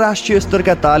अन्तर्राष्ट्रिय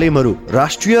स्तरका तालिमहरू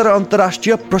राष्ट्रिय र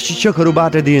अन्तर्राष्ट्रिय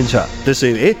प्रशिक्षकहरूबाट दिइन्छ।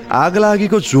 त्यसैले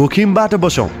आगलागीको जोखिमबाट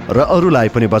बचौं र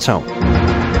अरूलाई पनि बचाउँ।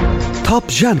 थप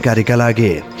जानकारीका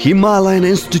लागि Himalayan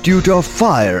Institute of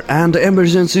Fire and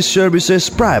Emergency Services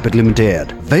Private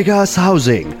Limited, Vegas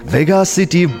Housing, Vegas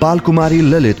City, Balkumari,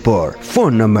 Lalitpur.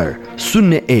 Phone number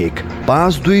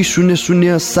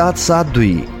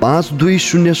 0152000772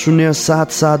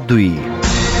 52000772।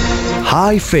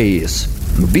 High face,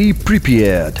 be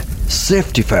prepared,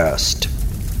 safety first.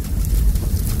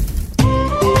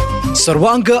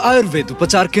 सर्वाङ्ग आयुर्वेद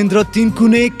उपचार केन्द्र 3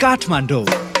 कुने, काठमाडौँ।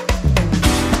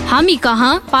 हामी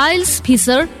कहाँ पाइल्स,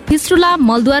 फिसर, फिस्टुला,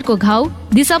 मलद्वारको घाउ,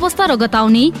 दिशावस्था र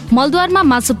गताउने, मलद्वारमा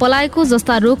मासु पलाएको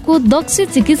जस्ता रोगको दक्ष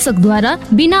चिकित्सकद्वारा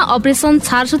बिना अपरेसन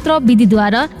छारसूत्र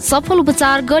विधिद्वारा सफल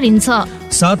उपचार गरिन्छ।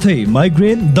 साथै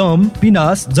माइग्रेन, दम,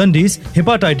 पिनास, जन्डिस,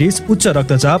 हेपाटाइटिस, उच्च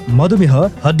रक्तचाप, मधुमेह,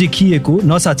 हड्डी खिएको,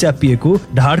 नसा च्यापिएको,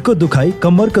 ढाडको दुखाइ,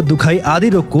 कम्मरको दुखाइ आदि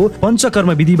रोगको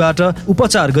पञ्चकर्म विधिबाट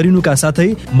उपचार गरिनुका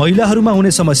साथै महिलाहरूमा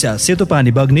हुने समस्या, सेतो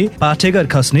पानी बग्ने, पाठेघर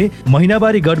खस्ने,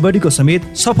 महिनावारी गडबडीको समेत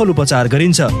सफल उपचार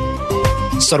गरिन्छ।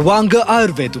 सर्वाङ्ग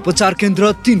आयुर्वेद उपचार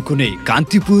केन्द्र 3 कुने,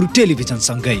 कान्तिपुर टेलिभिजन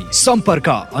सँगै। सम्पर्क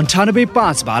 98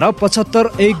 512 75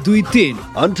 123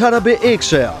 98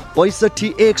 100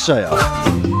 65 100।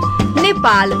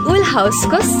 नेपाल उल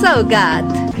हाउसको सौगात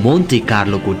मोन्टे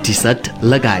कार्लोको टी सर्ट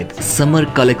लगायत समर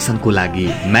कलेक्सनको लागि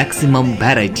म्याक्सिमम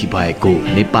भेराइटी भएको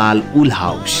नेपाल उल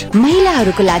हाउस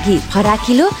महिलाहरूको लागि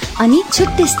फराकिलो अनि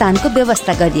छुट्टै स्थानको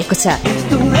व्यवस्था गरिएको छ।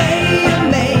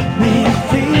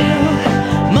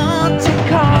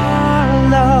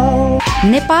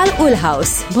 नेपाल उल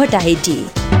हाउस, भोटाहेटी।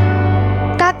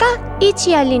 काका, यी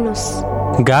चिया लिनुस्।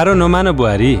 गाह्रो नमान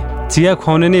बुहारी, चिया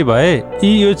खुवाउने नै भए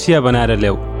यी यो चिया बनाएर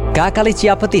ल्याऊ। काकाले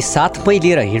चियापत्ती साथमै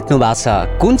लिएर हिँड्नु भएको छ।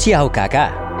 कुन चिया हो काका?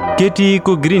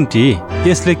 केटीको ग्रिन टी।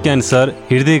 यसले क्यान्सर,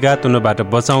 हृदयघात हुनबाट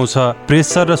बचाउँछ,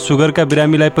 प्रेसर र सुगरका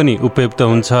बिरामीलाई पनि उपयुक्त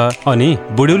हुन्छ अनि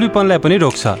बुढ्यौलीपनलाई पनि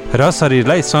रोक्छ र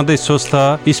शरीरलाई सधैँ स्वस्थ,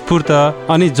 स्फूर्त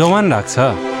अनि जवान राख्छ।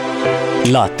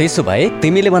 ल त्यसो भए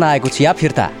तिमीले बनाएको चिया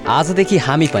फिर्ता। आजदेखि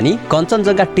हामी पनि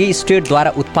कञ्चनजङ्घा टी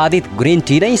स्टेटद्वारा उत्पादित ग्रिन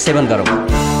टी नै सेवन गरौँ।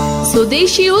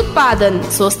 स्वदेशी उत्पादन,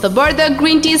 स्वस्थवर्धक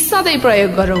ग्रिन टी सधैँ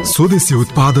प्रयोग गरौँ। स्वदेशी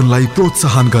उत्पादनलाई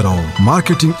प्रोत्साहन गरौँ।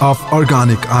 Marketing of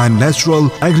organic and natural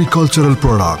agricultural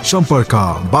product. सम्पर्क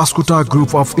Baskota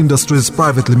group of industries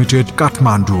private limited,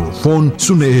 Kathmandu. Phone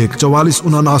 01 44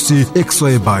 79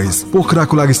 122।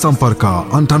 पोखराको लागि सम्पर्क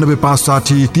 98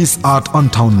 560 30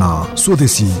 858।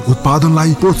 स्वदेशी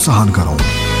उत्पादनलाई प्रोत्साहन गरौँ।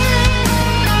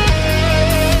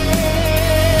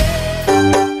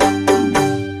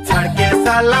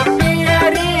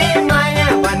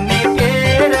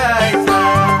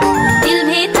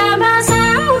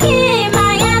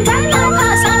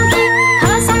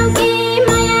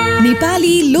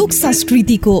 लोक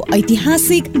संस्कृतिको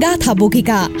ऐतिहासिक गाथा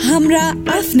बोकेका हाम्रा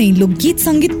आफ्नै लोकगीत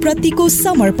संगीत प्रतिको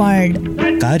समर्पण।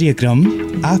 कार्यक्रम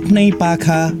आफ्नै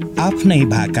पाखा आफ्नै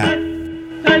भाका।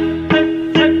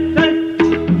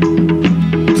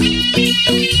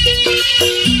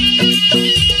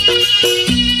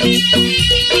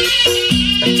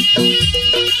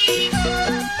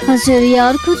 हजुर, यो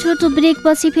अर्को छोटो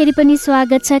ब्रेकपछि फेरि पनि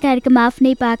स्वागत छ कार्यक्रम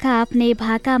आफ्नै पाखा आफ्नै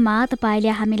भाकामा। तपाईँले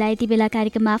हामीलाई यति बेला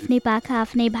कार्यक्रम आफ्नै पाखा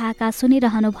आफ्नै भाका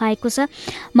सुनिरहनु भएको छ।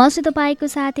 म चाहिँ तपाईँको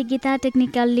साथी गीता,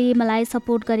 टेक्निकल्ली मलाई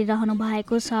सपोर्ट गरिरहनु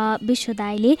भएको छ विश्व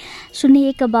दाइले।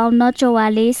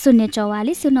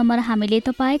 0152440044 यो नम्बर हामीले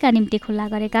तपाईँका निम्ति खुल्ला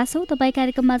गरेका छौँ। तपाईँ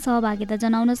कार्यक्रममा सहभागिता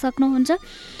जनाउन सक्नुहुन्छ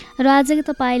र आज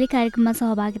तपाईँले कार्यक्रममा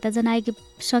सहभागिता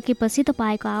जनाइसकेपछि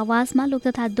तपाईँको आवाजमा लोक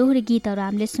तथा दोहोरी गीतहरू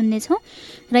हामीले सुन्नेछौँ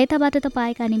र यताबाट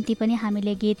तपाईँका निम्ति पनि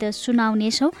हामीले गीत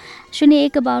सुनाउनेछौँ।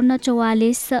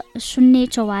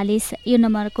 0152440044 यो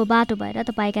नम्बरको बाटो भएर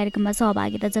तपाईँ कार्यक्रममा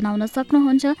सहभागिता जनाउन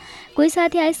सक्नुहुन्छ। कोही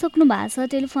साथी आइसक्नु भएको छ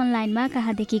टेलिफोन लाइनमा,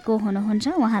 कहाँदेखि को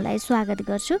हुनुहुन्छ उहाँलाई स्वागत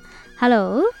गर्छु। हेलो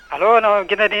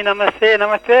गीतादी, नमस्ते।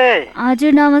 नमस्ते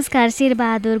हजुर, नमस्कार।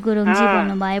 शेरबहादुर गुरुङजी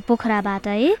बोल्नुभयो पोखराबाट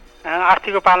है?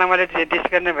 अस्तिको पाला मैले डिस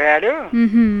गर्ने भइहाल्यो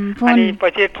अनि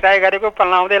पछि ट्राई गरेको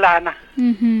पाला आउँदै लागेन।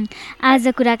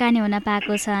 आज कुराकानी हुन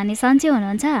पाएको छ। अनि सन्चै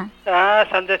हुनुहुन्छ?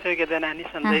 सन्चै छु के नानी,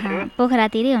 सन्चै छु।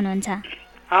 पोखरातिरै हुनुहुन्छ?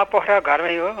 पोखरा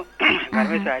घरमै हो,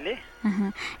 घरमै छु अहिले।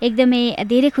 एकदमै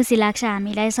धेरै खुसी लाग्छ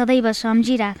हामीलाई, सदैव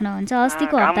सम्झिराख्नुहुन्छ।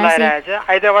 अस्तिको हप्ता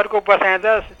आइतबारको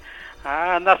बसाइ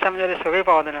नसम्झेर सुखै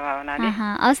पाउँदैन नानी।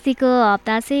 अस्तिको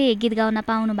हप्ता चाहिँ गीत गाउन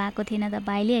पाउनु भएको थिएन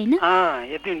तपाईँले होइन?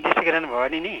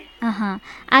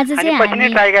 आज चाहिँ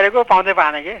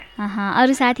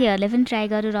अरू साथीहरूले पनि ट्राई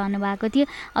गरिरहनु भएको थियो।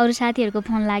 अरू साथीहरूको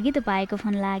फोन लाग्यो, तपाईँको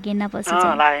फोन लागेन पछि।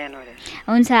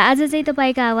 हुन्छ, आज चाहिँ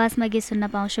तपाईँको आवाजमा गीत सुन्न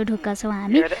पाउँछौँ, ढुक्क छौँ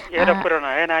हामी।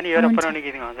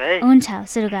 हुन्छ,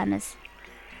 सुरु गर्नुहोस्।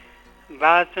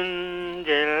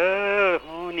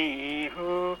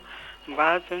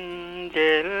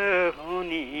 बाँचुन्जेल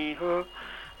हुने हो,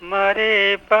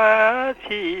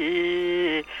 मरेपछि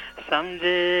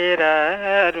सम्झेर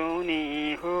रुनी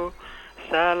हो,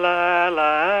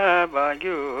 सलाला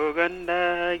बग्यो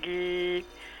गण्डकी।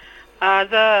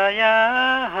 आज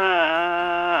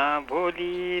यहाँ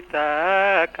भोलि त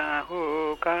कहाँ हो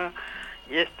कहाँ,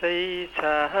 यस्तै छ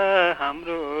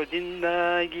हाम्रो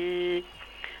जिन्दगी।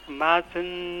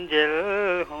 बाँचुन्जेल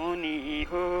हुने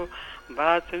हो,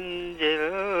 बाँचुन्जेल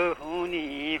हुने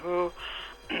हो,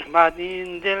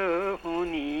 बाँचुन्जेल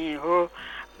हुने हो,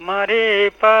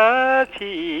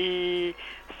 मरेपछि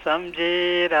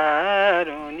सम्झेर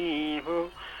रुनी हो,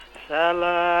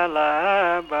 सलाला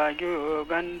बग्यो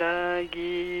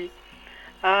गण्डकी।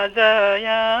 आज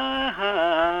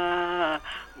यहाँ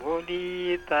भोलि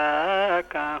त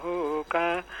कहाँ हो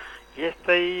कहाँ,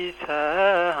 यस्तै छ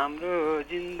हाम्रो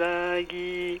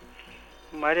जिन्दगी।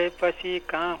 मरेपछि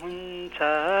कहाँ हुन्छ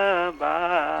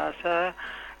बासा,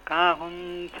 कहाँ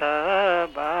हुन्छ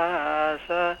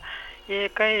बासा,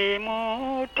 एकै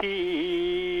मुठी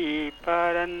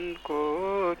परनको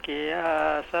के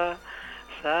आशा,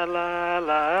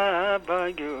 सलाला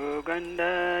बग्यो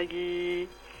गण्डकी।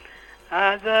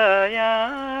 आज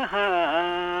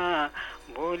यहाँ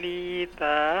भोलि त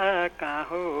कहाँ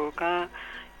हो कहाँ,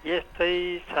 यस्तै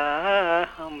छ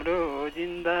हाम्रो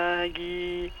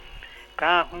जिन्दगी।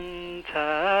 कहाँ हुन्छ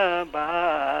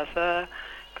बासा,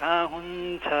 कहाँ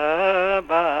हुन्छ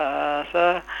बासा,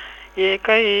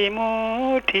 एकै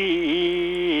मुठी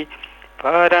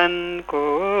परनको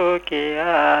के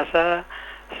आशा,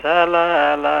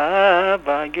 सलाला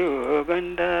बग्यो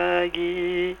गण्डकी।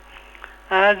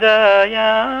 आज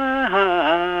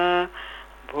यहाँ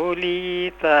भोलि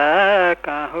त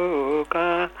कहाँ हो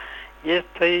कहाँ,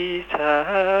 यस्तै छ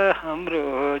हाम्रो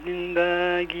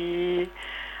जिन्दगी।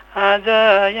 आज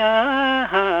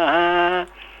यहाँ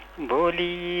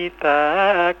भोलि त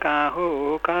कहाँ हो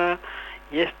कहाँ,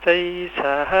 यस्तै छ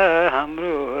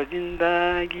हाम्रो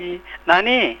जिन्दगी।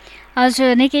 नानी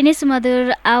हजुर, निकै नै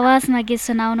सुमधुर आवाजमा गीत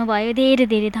सुनाउनु भयो, धेरै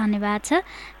धेरै धन्यवाद छ।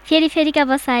 फेरिका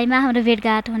बसाइमा हाम्रो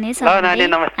भेटघाट हुनेछ।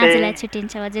 आजलाई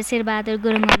छुट्टिन्छ। हजुर, शेरबहादुर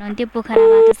गुरुङ हुनुहुन्थ्यो,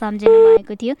 पोखराबाट सम्झिनु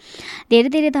भएको थियो। धेरै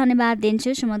धेरै धन्यवाद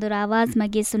दिन्छु। सुमधुर आवाजमा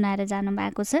गीत सुनाएर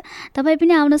जानुभएको छ। तपाईँ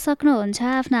पनि आउन सक्नुहुन्छ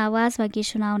आफ्नो आवाजमा गीत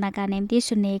सुनाउनका निम्ति।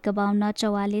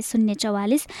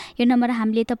 0152440044 यो नम्बर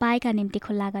हामीले तपाईँका निम्ति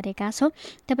खुल्ला गरेका छौँ।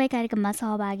 तपाईँ कार्यक्रममा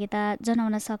सहभागिता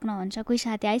जनाउन सक्नुहुन्छ। कोही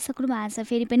साथी आइसक्नु भएको छ,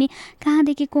 फेरि पनि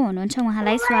कहाँदेखि को हुनुहुन्छ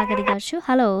उहाँलाई स्वागत गर्छु।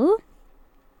 हेलो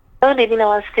दिदी,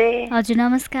 नमस्ते। हजुर,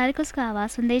 नमस्कार। कसको आवाज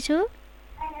सुन्दैछु?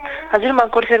 हजुर, म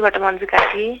कोटेश्वरबाट मन्जु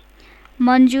कार्की।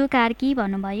 मन्जु कार्की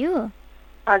भन्नुभयो?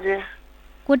 हजुर,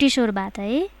 कोटेश्वरबाट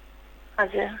है?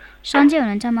 हजुर। सन्चै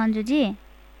हुनुहुन्छ मन्जुजी?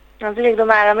 हजुर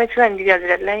एकदम आरामै छु अनि दिदी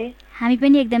हजुरहरूलाई। हामी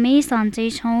पनि एकदमै सन्चै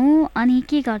छौँ। अनि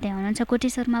के गर्दै हुनुहुन्छ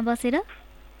कोटेश्वरमा बसेर?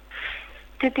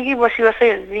 त्यतिकै बसी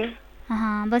दिदी।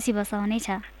 बसी बसाउने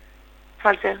छ।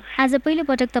 हजुर। आज पहिलो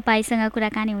पटक तपाईँसँग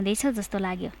कुराकानी हुँदैछ जस्तो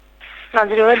लाग्यो।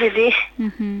 हजुर हो दिदी।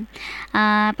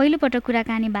 पहिलो पटक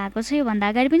कुराकानी भएको छ, योभन्दा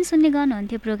अगाडि पनि सुन्ने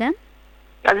गर्नुहुन्थ्यो प्रोग्राम?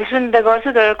 हजुर सुन्दा गर्छु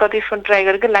तर कति फोन ट्राई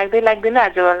गरेको लाग्दैन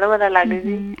आज भन्दा मलाई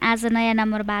लाग्दै। आज नयाँ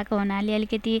नम्बर भएको हुनाले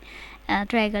अलिकति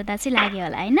ट्राई गर्दा चाहिँ लाग्यो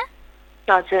होला होइन?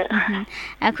 हजुर।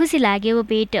 खुसी लाग्यो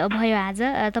भेट भयो आज,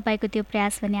 तपाईँको त्यो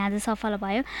प्रयास पनि आज सफल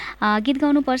भयो। गीत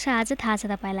गाउनुपर्छ आज थाहा छ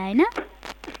तपाईँलाई होइन?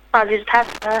 हजुर थाहा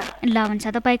छ। ल हुन्छ,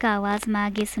 तपाईँको आवाजमा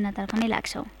गीत सुन्नतर्फ नै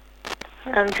लाग्छौँ।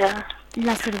 हुन्छ। ल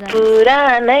सुरु गर्नु।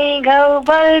 पुरानै घाउ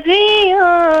बल्झियो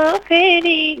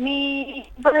फेरि नि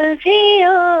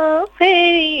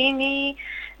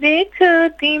देख्छु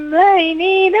तिमीलाई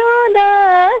नि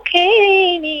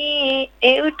रुँदाखेरि नि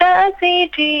एउटा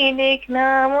चिठी लेख्न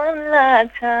मन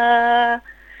लाग्छ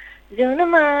जुन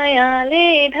मायाले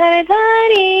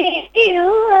धरधरी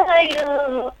रुवायो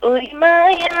ओइ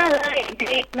मायालाई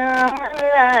देख्न मन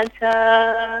लाग्छ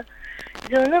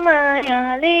जुन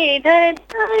मायाले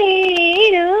धरधरी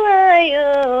रुवायो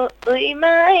ओइ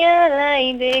मायालाई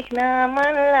देख्न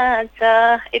मन लाग्छ।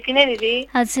 यति नै दिदी।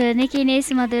 हजुर निकै नै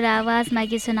सुमधुर आवाजमा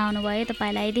गीत सुनाउनु भयो,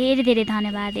 तपाईँलाई धेरै धेरै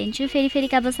धन्यवाद दिन्छु।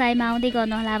 फेरिका बसाइमा आउँदै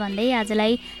गर्नुहोला भन्दै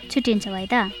आजलाई छुट्टिन्छौँ है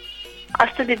त।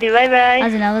 हस् दिदी बाई बाई।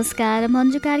 हजुर नमस्कार।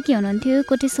 मन्जु कार्की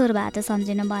हुनुहुन्थ्यो कोटेश्वरबाट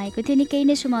सम्झिनु भएको थियो। निकै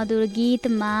नै सुमधुर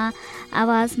गीतमा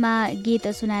आवाजमा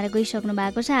गीत सुनाएर गइसक्नु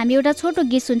भएको छ। हामी एउटा छोटो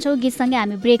गीत सुन्छौँ, गीतसँगै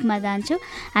हामी ब्रेकमा जान्छौँ।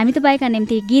 हामी तपाईँका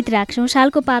निम्ति गीत राख्छौँ।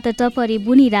 सालको पात टपरी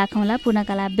बुनी राखौँला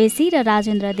पूर्णकला बेसी र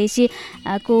राजेन्द्र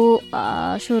देशीको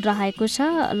स्वर रहेको छ,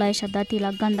 लय शब्द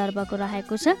तिलक गन्धर्वको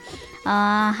रहेको छ।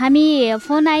 हामी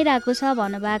फोन आइरहेको छ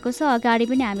भन्नुभएको छ, अगाडि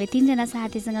पनि हामीले 3 जना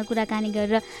साथीसँग कुराकानी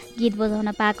गरेर गीत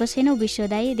बजाउन पाएको छैनौँ।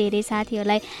 विश्वदाई धेरै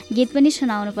साथीहरूलाई गीत पनि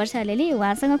सुनाउनुपर्छ अलिअलि,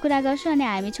 उहाँसँग कुरा गर्छु अनि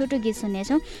हामी छोटो गीत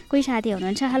सुन्नेछौँ। कोही साथी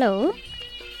हुनुहुन्छ? हेलो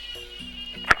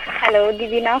हेलो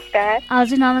दिदी नमस्कार।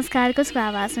 हजुर नमस्कार। कसको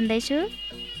आवाज सुन्दैछु?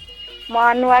 म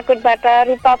नुवाकोटबाट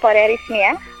रूपा परियार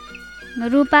स्नेहा।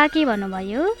 रूपा के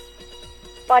भन्नुभयो?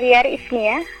 परियार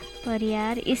स्नेहा।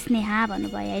 परियार स्नेहा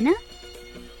भन्नुभयो होइन?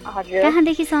 हजुर।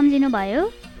 कहाँदेखि सम्झिनु भयो?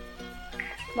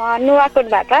 म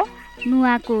नुवाकोटबाट।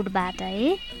 नुवाकोटबाट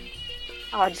है?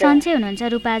 हजुर। सन्चै हुनुहुन्छ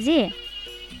रूपाजी?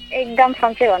 एकदम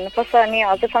सन्चै भन्नुपर्छ। अनि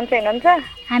हजुर सन्चै हुनुहुन्छ?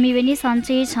 हामी पनि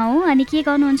सन्चै छौँ। अनि के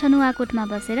गर्नुहुन्छ नुवाकोटमा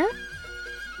बसेर?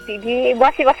 दिदी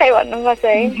बसी बसाइ भन्नुपर्छ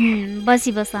है।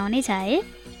 बसी बसाउने छ है?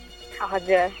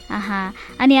 हजुर।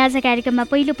 अनि आज कार्यक्रममा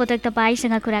पहिलो पटक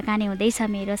तपाईँसँग कुराकानी हुँदैछ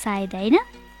मेरो सायद होइन?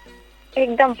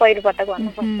 एकदम पहिलो पटक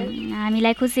भन्नुपर्छ।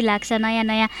 हामीलाई खुसी लाग्छ नयाँ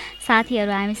नयाँ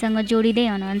साथीहरू हामीसँग जोडिँदै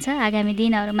हुनुहुन्छ। आगामी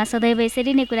दिनहरूमा सदैव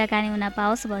यसरी नै कुराकानी हुन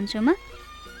पाओस् भन्छु म।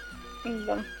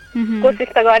 एकदम कोसिस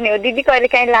त गर्ने हो दिदी, कहिले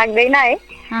काहीँ लाग्दैन है।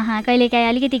 कहिले काहीँ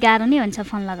अलिकति गाह्रो नै हुन्छ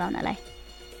फोन लगाउनलाई।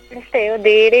 त्यस्तै हो,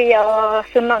 धेरै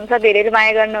सुन्नुहुन्छ, धेरैले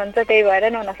माया गर्नुहुन्छ, त्यही भएर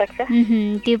नि हुनसक्छ।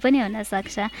 त्यो पनि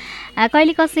हुनसक्छ।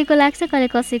 कहिले कसैको लाग्छ कहिले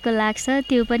कसैको लाग्छ,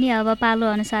 त्यो पनि अब पालो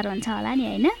अनुसार हुन्छ होला नि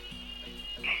होइन?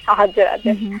 हजुर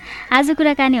हजुर। आज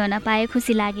कुराकानी हुन पाए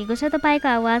खुसी लागेको छ। तपाईँको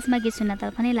आवाजमा गीत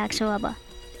सुन्नतर्फ नै लाग्छौ अब।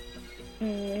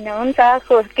 हुन्छ,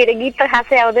 के अरे गीत त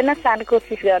खासै आउँदैन, सानो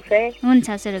कोसिस गर्छु है। हुन्छ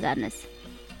सुरु गर्नुहोस्।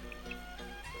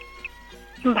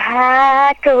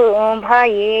 भाको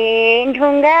भए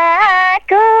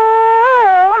ढुङ्गाको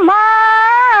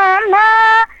माना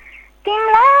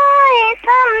तिमीलाई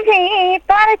सम्झे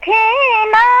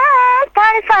पर्खेन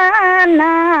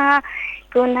पर्साना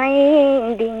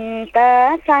कुनै दिन त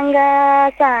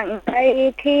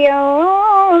सँगै थियौ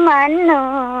मान्नु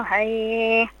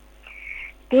है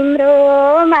तिम्रो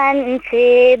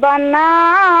मान्छे बन्न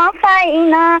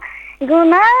पाइन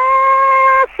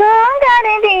गुनासो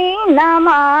गर्दिन म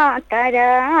तर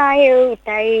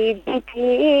एउटै बिति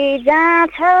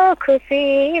जाछौ खुसी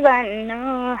भन्नु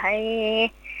है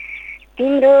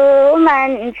तिम्रो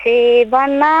मान्छे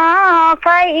बन्न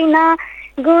पाइन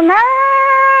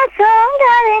गुनासो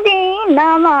गर्दिन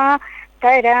म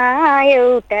तर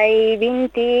एउटै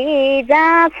बिन्ती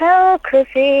जाछौ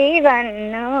खुसी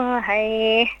भन्नु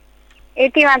है।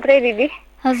 यति मात्रै दिदी।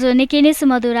 हजुर निकै नै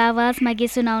सुमधुर आवाजमा गीत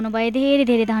सुनाउनु भयो, धेरै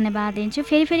धेरै धन्यवाद दिन्छु।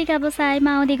 फेरिका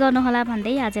बसाइमा आउँदै गर्नुहोला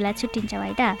भन्दै आजलाई छुट्टिन्छौँ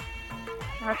है त।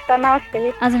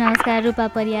 नमस्ते। हजुर नमस्कार। रूपा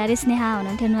परियार स्नेहा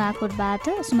हुनुहुन्थ्यो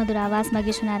नुवाकोटबाट, सुमधुर आवाजमा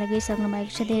गीत सुनाएर गइसक्नु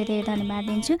भएको छ, धेरै धेरै धन्यवाद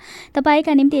दिन्छु।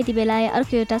 तपाईँका निम्ति यति बेला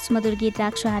अर्को एउटा सुमधुर गीत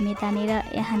राख्छु हामी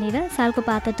यहाँनिर सालको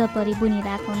पात टपरी बुनी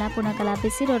राखौँला पूर्णकला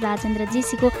बेसी र राजेन्द्र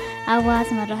जीसीको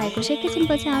आवाजमा रहेको छ।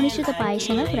 एकैछिनपछि आउनेछु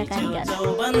तपाईँसँग कुराकानी गर्न।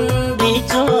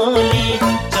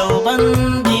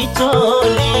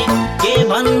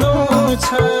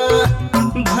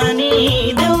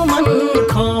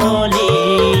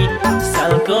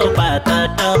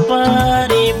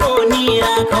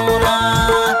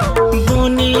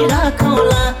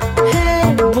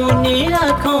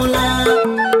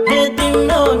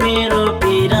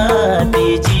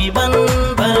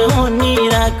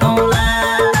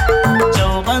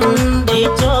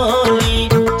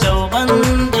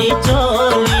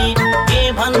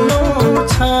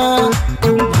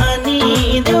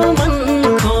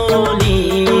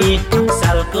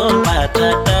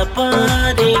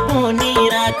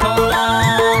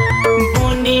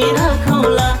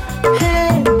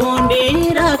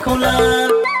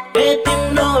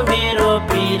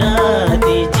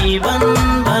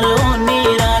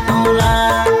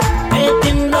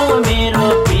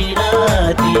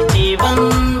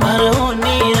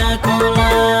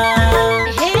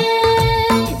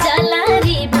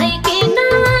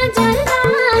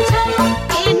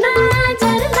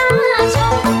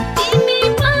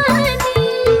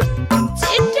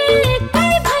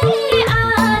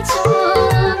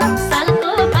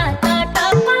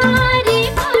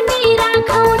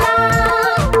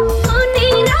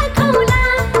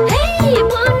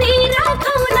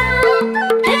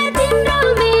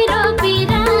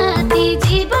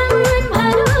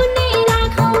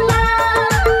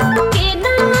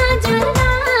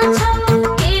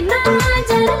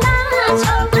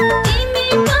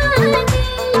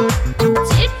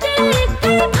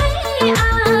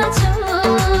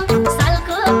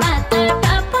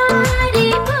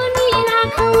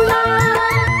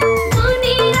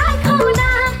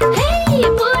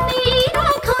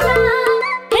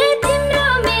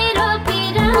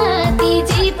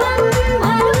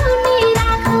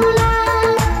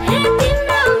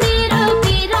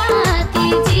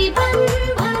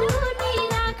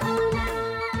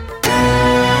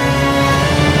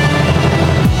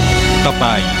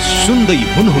 सुन्दै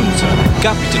हुनुहुन्छ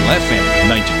क्यापिटल FM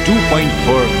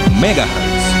 92.4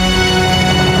 मेगाहर्ट्ज।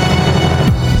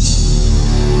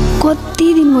 कति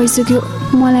दिन भइसक्यो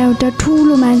मलाई एउटा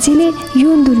ठुलो मान्छेले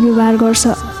यौन दुर्व्यवहार गर्छ।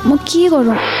 म के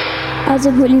गरौँ? आज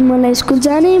भोलि मलाई स्कुल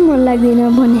जानै मन लाग्दैन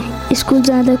भने स्कुल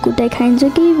जाँदा कुटाइ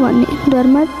खाइन्छ कि भन्ने डर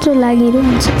मात्र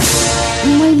लागिरहन्छ।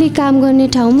 मैले काम गर्ने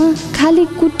ठाउँमा खालि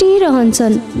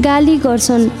कुटिरहन्छन्, गाली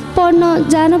गर्छन्, पढ्न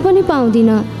जान पनि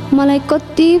पाउँदिनँ। मलाई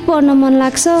कति पढ्न मन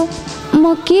लाग्छ, म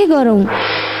के गरौँ?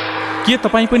 के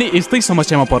तपाईँ पनि यस्तै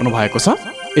समस्यामा पर्नु भएको छ?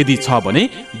 यदि छ भने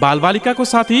बालबालिकाको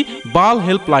साथी बाल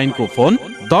हेल्पलाइनको फोन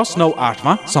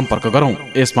 1098 सम्पर्क गरौँ।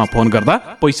 यसमा फोन गर्दा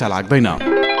पैसा लाग्दैन।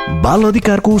 बाल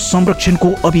अधिकारको संरक्षणको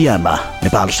अभियानमा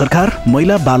नेपाल सरकार,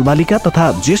 महिला बालबालिका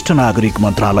तथा ज्येष्ठ नागरिक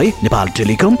मन्त्रालय, नेपाल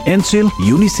टेलिकम, एनसेल,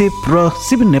 युनिसेफ र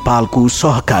सिभिल नेपालको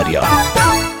सहकार्य।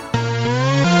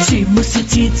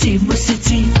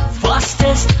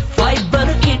 फाइबर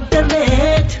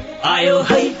इन्टरनेट आयो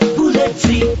है बुलेट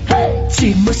जी।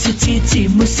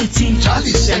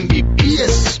 40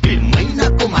 Mbps स्पिड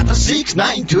महिनाको मात्र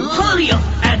 692। Hurry up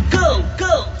and go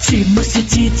go।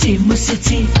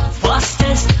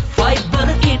 Fastest fibre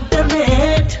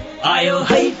internet आयो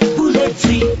है बुलेट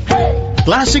जी।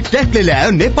 क्लासिक टेकले ल्यायो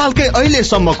नेपालकै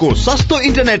अहिलेसम्मको सस्तो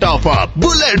इन्टरनेट अफर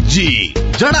बुलेट जी।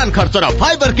 जडान खर्च र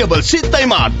फाइबर केबल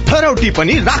सित्तैमा, थरौटी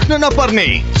पनि राख्न नपर्ने।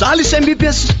 40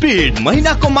 Mbps स्पिड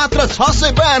महिनाको मात्र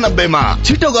 692 मा।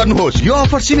 छिटो गर्नुहोस्, यो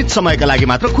अफर सीमित समयका लागि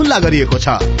मात्र खुल्ला गरिएको छ।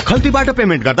 खल्तीबाट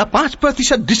पेमेन्ट गर्दा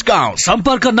 5% डिस्काउन्ट।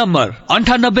 सम्पर्क नम्बर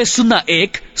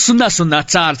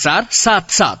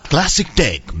 9801004477। क्लासिक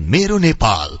टेक, मेरो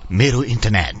नेपाल मेरो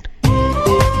इन्टरनेट।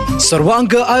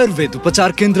 सर्वाङ्ग आयुर्वेद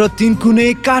उपचार केन्द्र 3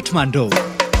 कुने काठमाडौँ।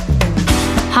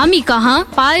 हामी कहाँ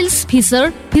पाइल्स,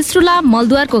 फिसर, फिस्टुला,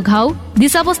 मलद्वारको घाउ,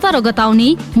 दिशावस्था र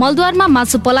गताउने, मलद्वारमा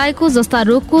मासु पलाएको जस्ता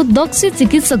रोगको दक्ष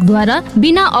चिकित्सकद्वारा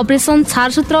बिना अपरेसन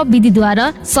छारसूत्र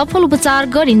विधिद्वारा सफल उपचार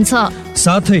गरिन्छ।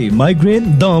 साथै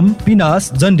माइग्रेन, दम,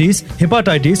 पिनास, जन्डिस,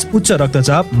 हेपाटाइटिस, उच्च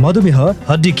रक्तचाप, मधुमेह,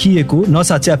 हड्डी खिएको,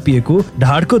 नसा च्यापिएको,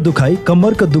 ढाडको दुखाइ,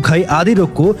 कम्मरको दुखाइ आदि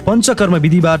रोगको पञ्चकर्म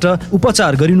विधिबाट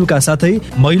उपचार गरिनुका साथै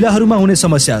महिलाहरूमा हुने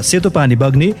समस्या सेतो पानी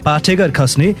बग्ने, पाठेघर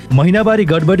खस्ने, महिनावारी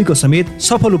गडबडीको समेत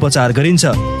सफल उपचार गरिन्छ।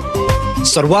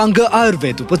 सर्वाङ्ग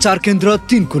आयुर्वेद उपचार केन्द्र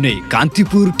 3 कुने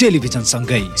कान्तिपुर टेलिभिजन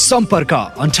सँगै। सम्पर्क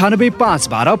 98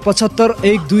 512 75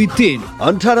 123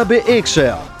 98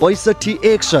 100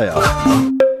 65 100।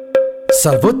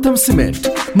 सर्वोत्तम सिमेन्ट,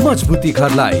 मजबुती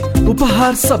घरलाई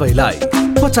उपहार सबैलाई।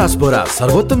 50 बोरा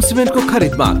सर्वोत्तम सिमेन्टको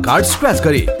खरिदमा कार्ड स्क्रैच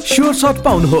गरी स्योर सर्ट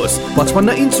पाउनुहोस्।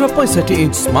 55 इन्च र 65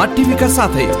 इन्च स्मार्ट टिभी का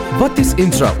साथै 32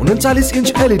 इन्च र 39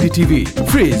 inch LED TV,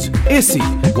 fridge, AC,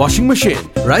 washing machine,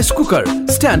 rice cooker,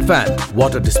 stand fan,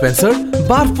 water dispenser,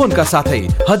 bar phone का साथै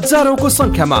हजारौंको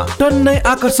संख्यामा टन्नै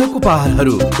आकर्षक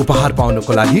उपहारहरू। उपहार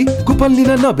पाउनको लागि कुपन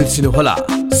लिन नबिर्सिनुहोला।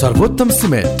 सर्वोत्तम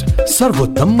सिमेन्ट,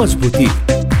 सर्वोत्तम मजबुती।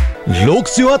 लोक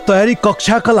सेवा तयारी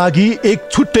कक्षाका लागि एक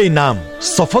छुट्टै नाम।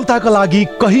 सफलताका लागि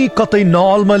कहीँ कतै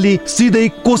नअल्मली सिधै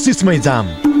कोसिसमै जाम।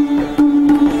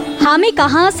 हामी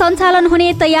कहाँ सञ्चालन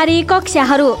हुने तयारी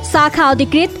कक्षाहरू शाखा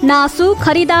अधिकृत, नासु,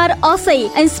 खरिदार, असै,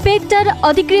 इन्स्पेक्टर,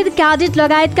 अधिकृत क्याडेट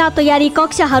लगायतका तयारी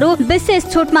कक्षाहरू विशेष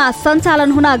छुटमा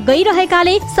सञ्चालन हुन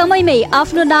गइरहेकाले समयमै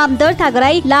आफ्नो नाम दर्ता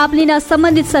गराई लाभ लिन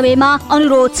सम्बन्धित सबैमा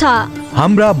अनुरोध छ।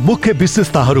 हाम्रा मुख्य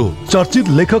विशेषताहरू: चर्चित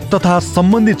लेखक तथा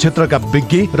सम्बन्धित क्षेत्रका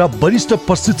विज्ञ र वरिष्ठ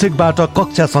प्रशिक्षकबाट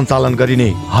कक्षा सञ्चालन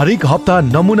गरिने, हरेक हप्ता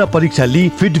नमुना परीक्षा लिई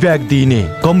फिडब्याक दिइने,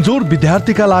 कमजोर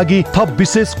विद्यार्थीका लागि थप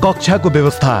विशेष कक्षाको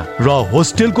व्यवस्था र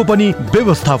होस्टेलको पनि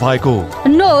व्यवस्था भएको।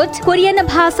 नोट: कोरियन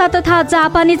भाषा तथा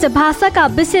जापानिज भाषाका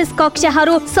विशेष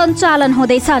कक्षाहरू सञ्चालन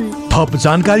हुँदैछन्। थप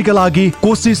जानकारीका लागि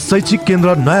कोशिश शैक्षिक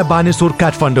केन्द्र नयाँ बानेश्वर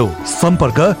काठमाडौँ।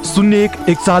 सम्पर्क 01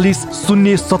 41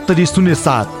 070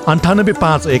 07 98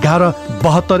 511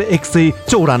 72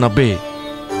 194।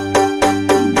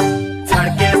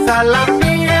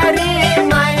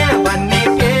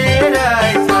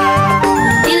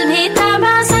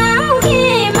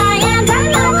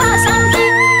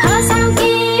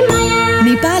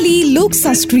 लोक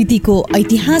संस्कृतिको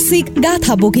ऐतिहासिक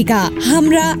गाथा बोकेका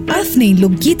हाम्रा आफ्नै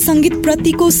लोकगीत संगीत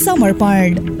प्रतिको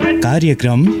समर्पण।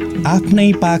 कार्यक्रम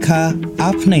आफ्नै पाखा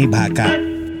आफ्नै भाका।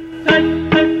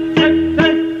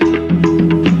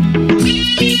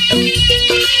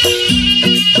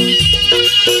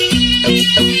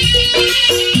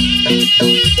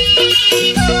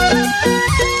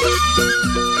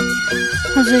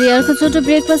 हजुर, अर्कोचोटि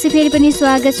ब्रेकपछि फेरि पनि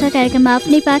स्वागत छ कार्यक्रममा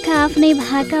आफ्नै पाखा आफ्नै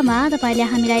भाकामा। तपाईँले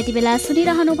हामीलाई यति बेला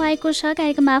सुनिरहनु भएको छ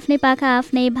कार्यक्रममा आफ्नै पाखा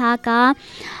आफ्नै भाका,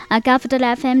 क्यापिटल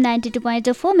एफएम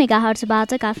 92.4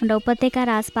 मेगाहर्जबाट काठमाडौँ उपत्यका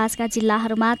र आसपासका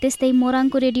जिल्लाहरूमा, त्यस्तै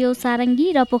मोरङको रेडियो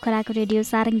सारङ्गी र पोखराको रेडियो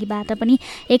सारङ्गीबाट पनि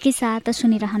एकैसाथ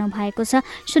सुनिरहनु भएको छ।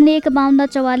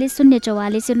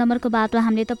 0152440044 यो नम्बरको बाटो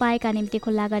हामीले तपाईँका निम्ति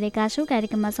खुल्ला गरेका छौँ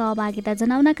कार्यक्रममा सहभागिता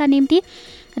जनाउनका निम्ति।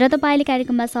 र तपाईँले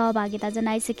कार्यक्रममा सहभागिता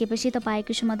जनाइसकेपछि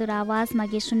तपाईँको सुमधुर आवाजमा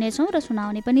गीत सुन्नेछौँ र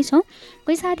सुनाउने पनि छौँ।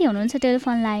 कोही साथी हुनुहुन्छ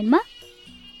टेलिफोन लाइनमा,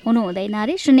 हुनुहुँदैन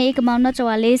अरे।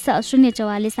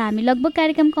 0152440044 हामी लगभग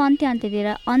कार्यक्रमको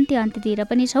अन्त्यतिर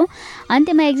पनि छौँ।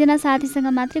 अन्त्यमा एकजना साथीसँग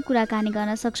मात्रै कुराकानी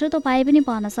गर्न सक्छौँ। तपाईँ पनि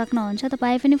पर्न सक्नुहुन्छ,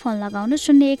 तपाईँ पनि फोन लगाउनु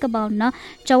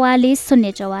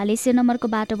 0152440044 यो नम्बरको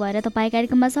बाटो भएर तपाईँ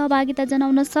कार्यक्रममा सहभागिता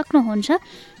जनाउन सक्नुहुन्छ।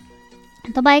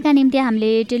 तपाईँका निम्ति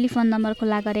हामीले टेलिफोन नम्बर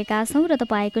खुल्ला गरेका छौँ र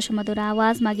तपाईँको सुमधुर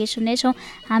आवाजमा गीत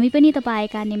सुन्नेछौँ। हामी पनि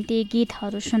तपाईँका निम्ति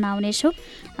गीतहरू सुनाउनेछौँ।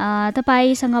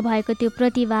 तपाईँसँग भएको त्यो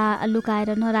प्रतिभा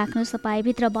लुकाएर नराख्नुहोस्।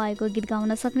 तपाईँभित्र भएको गीत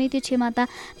गाउन सक्ने त्यो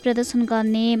क्षमता प्रदर्शन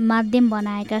गर्ने माध्यम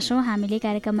बनाएका छौँ हामीले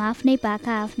कार्यक्रममा आफ्नै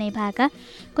पाखा आफ्नै भाका।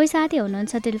 कोही साथी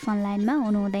हुनुहुन्छ टेलिफोन लाइनमा,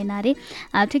 हुनुहुँदैन अरे।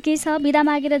 ठिकै छ, बिदा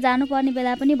मागेर जानुपर्ने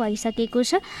बेला पनि भइसकेको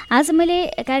छ। आज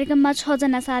मैले कार्यक्रममा 6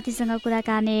 जना साथीसँग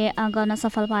कुराकानी गर्न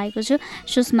सफल भएको छु।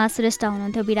 सुषमा श्रेष्ठ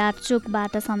हुनुहुन्थ्यो, विराट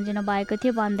चोकबाट सम्झिनु भएको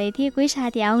थियो, भन्दै थिए। कोही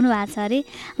साथी आउनु भएको छ अरे।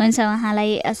 हुन्छ,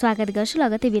 उहाँलाई स्वागत गर्छु,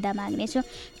 लगत्तै बिदा माग्नेछु।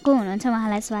 को हुनुहुन्छ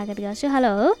उहाँलाई स्वागत गर्छु।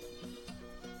 हेलो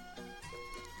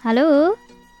हेलो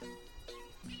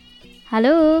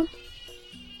हेलो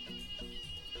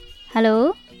हेलो,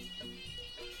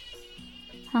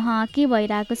 के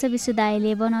भइरहेको छ? विशु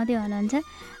दाइले बनाउँदै हुनुहुन्छ,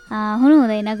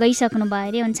 हुनुहुँदैन, गइसक्नु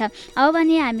भयो अरे। हुन्छ, अब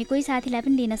भने हामी कोही साथीलाई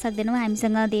पनि लिन सक्दैनौँ,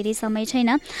 हामीसँग धेरै समय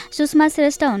छैन। सुषमा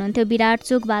श्रेष्ठ हुनुहुन्थ्यो, विराट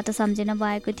चोकबाट सम्झिनु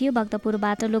भएको थियो।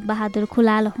 भक्तपुरबाट लोकबहादुर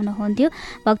खुलाल हुनुहुन्थ्यो,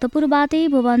 भक्तपुरबाटै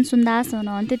भुवन सुन्दास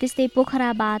हुनुहुन्थ्यो, त्यस्तै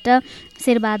पोखराबाट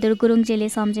शेरबहादुर गुरुङजीले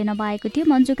सम्झिनु भएको थियो।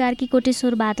 मन्जु कार्की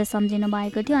कोटेश्वरबाट सम्झिनु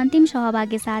भएको थियो। अन्तिम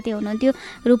सहभागी साथी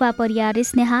हुनुहुन्थ्यो रूपा परियार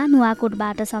स्नेहा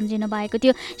नुवाकोटबाट सम्झिनु भएको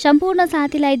थियो। सम्पूर्ण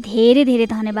साथीलाई धेरै धेरै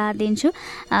धन्यवाद दिन्छु।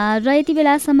 र यति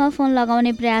बेलासम्म फोन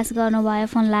लगाउने प्रयास गर्नुभयो,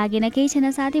 फोन लागेन, केही छैन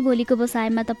साथी। भोलिको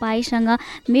बसाइमा तपाईँसँग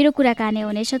मेरो कुराकानी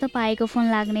हुनेछ, तपाईँको फोन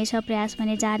लाग्नेछ, प्रयास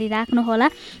पनि जारी राख्नुहोला।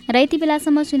 र यति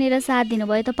बेलासम्म सुनेर साथ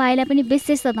दिनुभयो तपाईँलाई पनि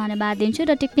विशेष धन्यवाद दिन्छु।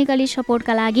 र टेक्निकली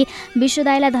सपोर्टका लागि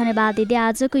विश्वदाईलाई धन्यवाद दिँदै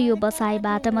आजको यो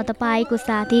बसाइबाट म तपाईँको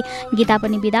साथी गीता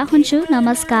पनि बिदा हुन्छु।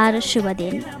 नमस्कार, शुभ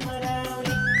दिन।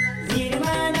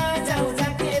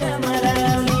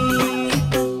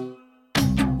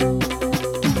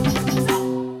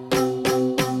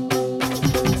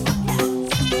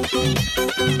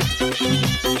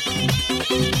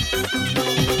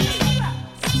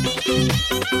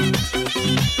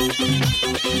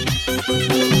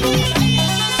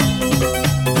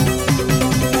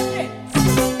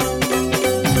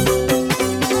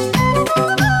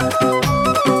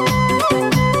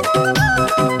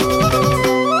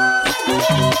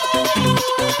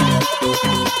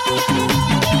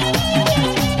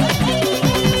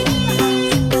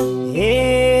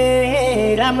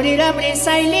 राम्री राम्री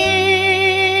साइली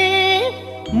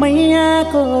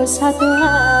मैयाको साथ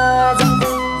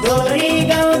डोरी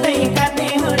गाउँदै काट्ने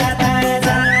हो राता,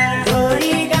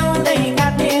 डोरी गाउँदै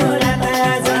काट्ने हो राता,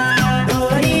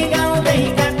 डोरी गाउँदै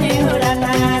काट्ने हो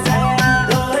राता,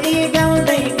 डोरी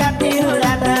गाउँदै काट्ने हो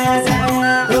राता,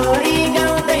 डोरी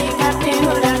गाउँदै काट्ने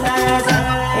हो राता,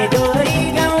 ए डोरी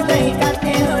गाउँदै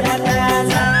काट्ने हो राता,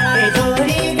 ए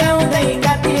डोरी गाउँदै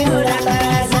काट्ने हो राता।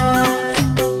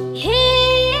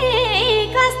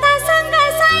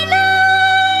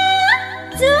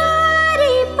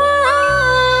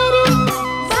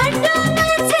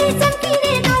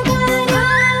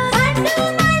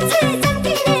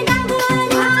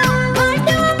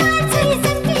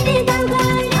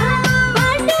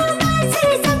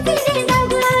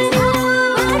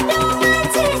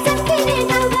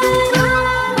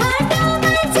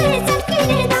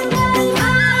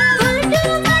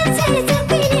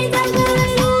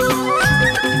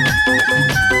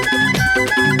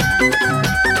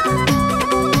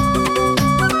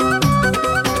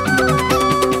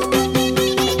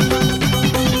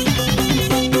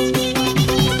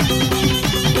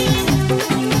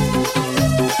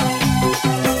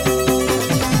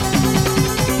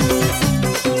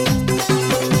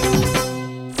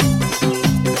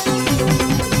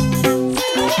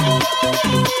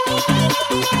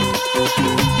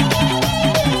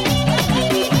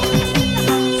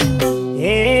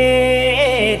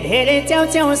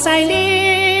 च्याउ साइली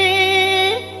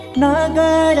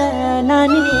नगर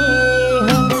नानी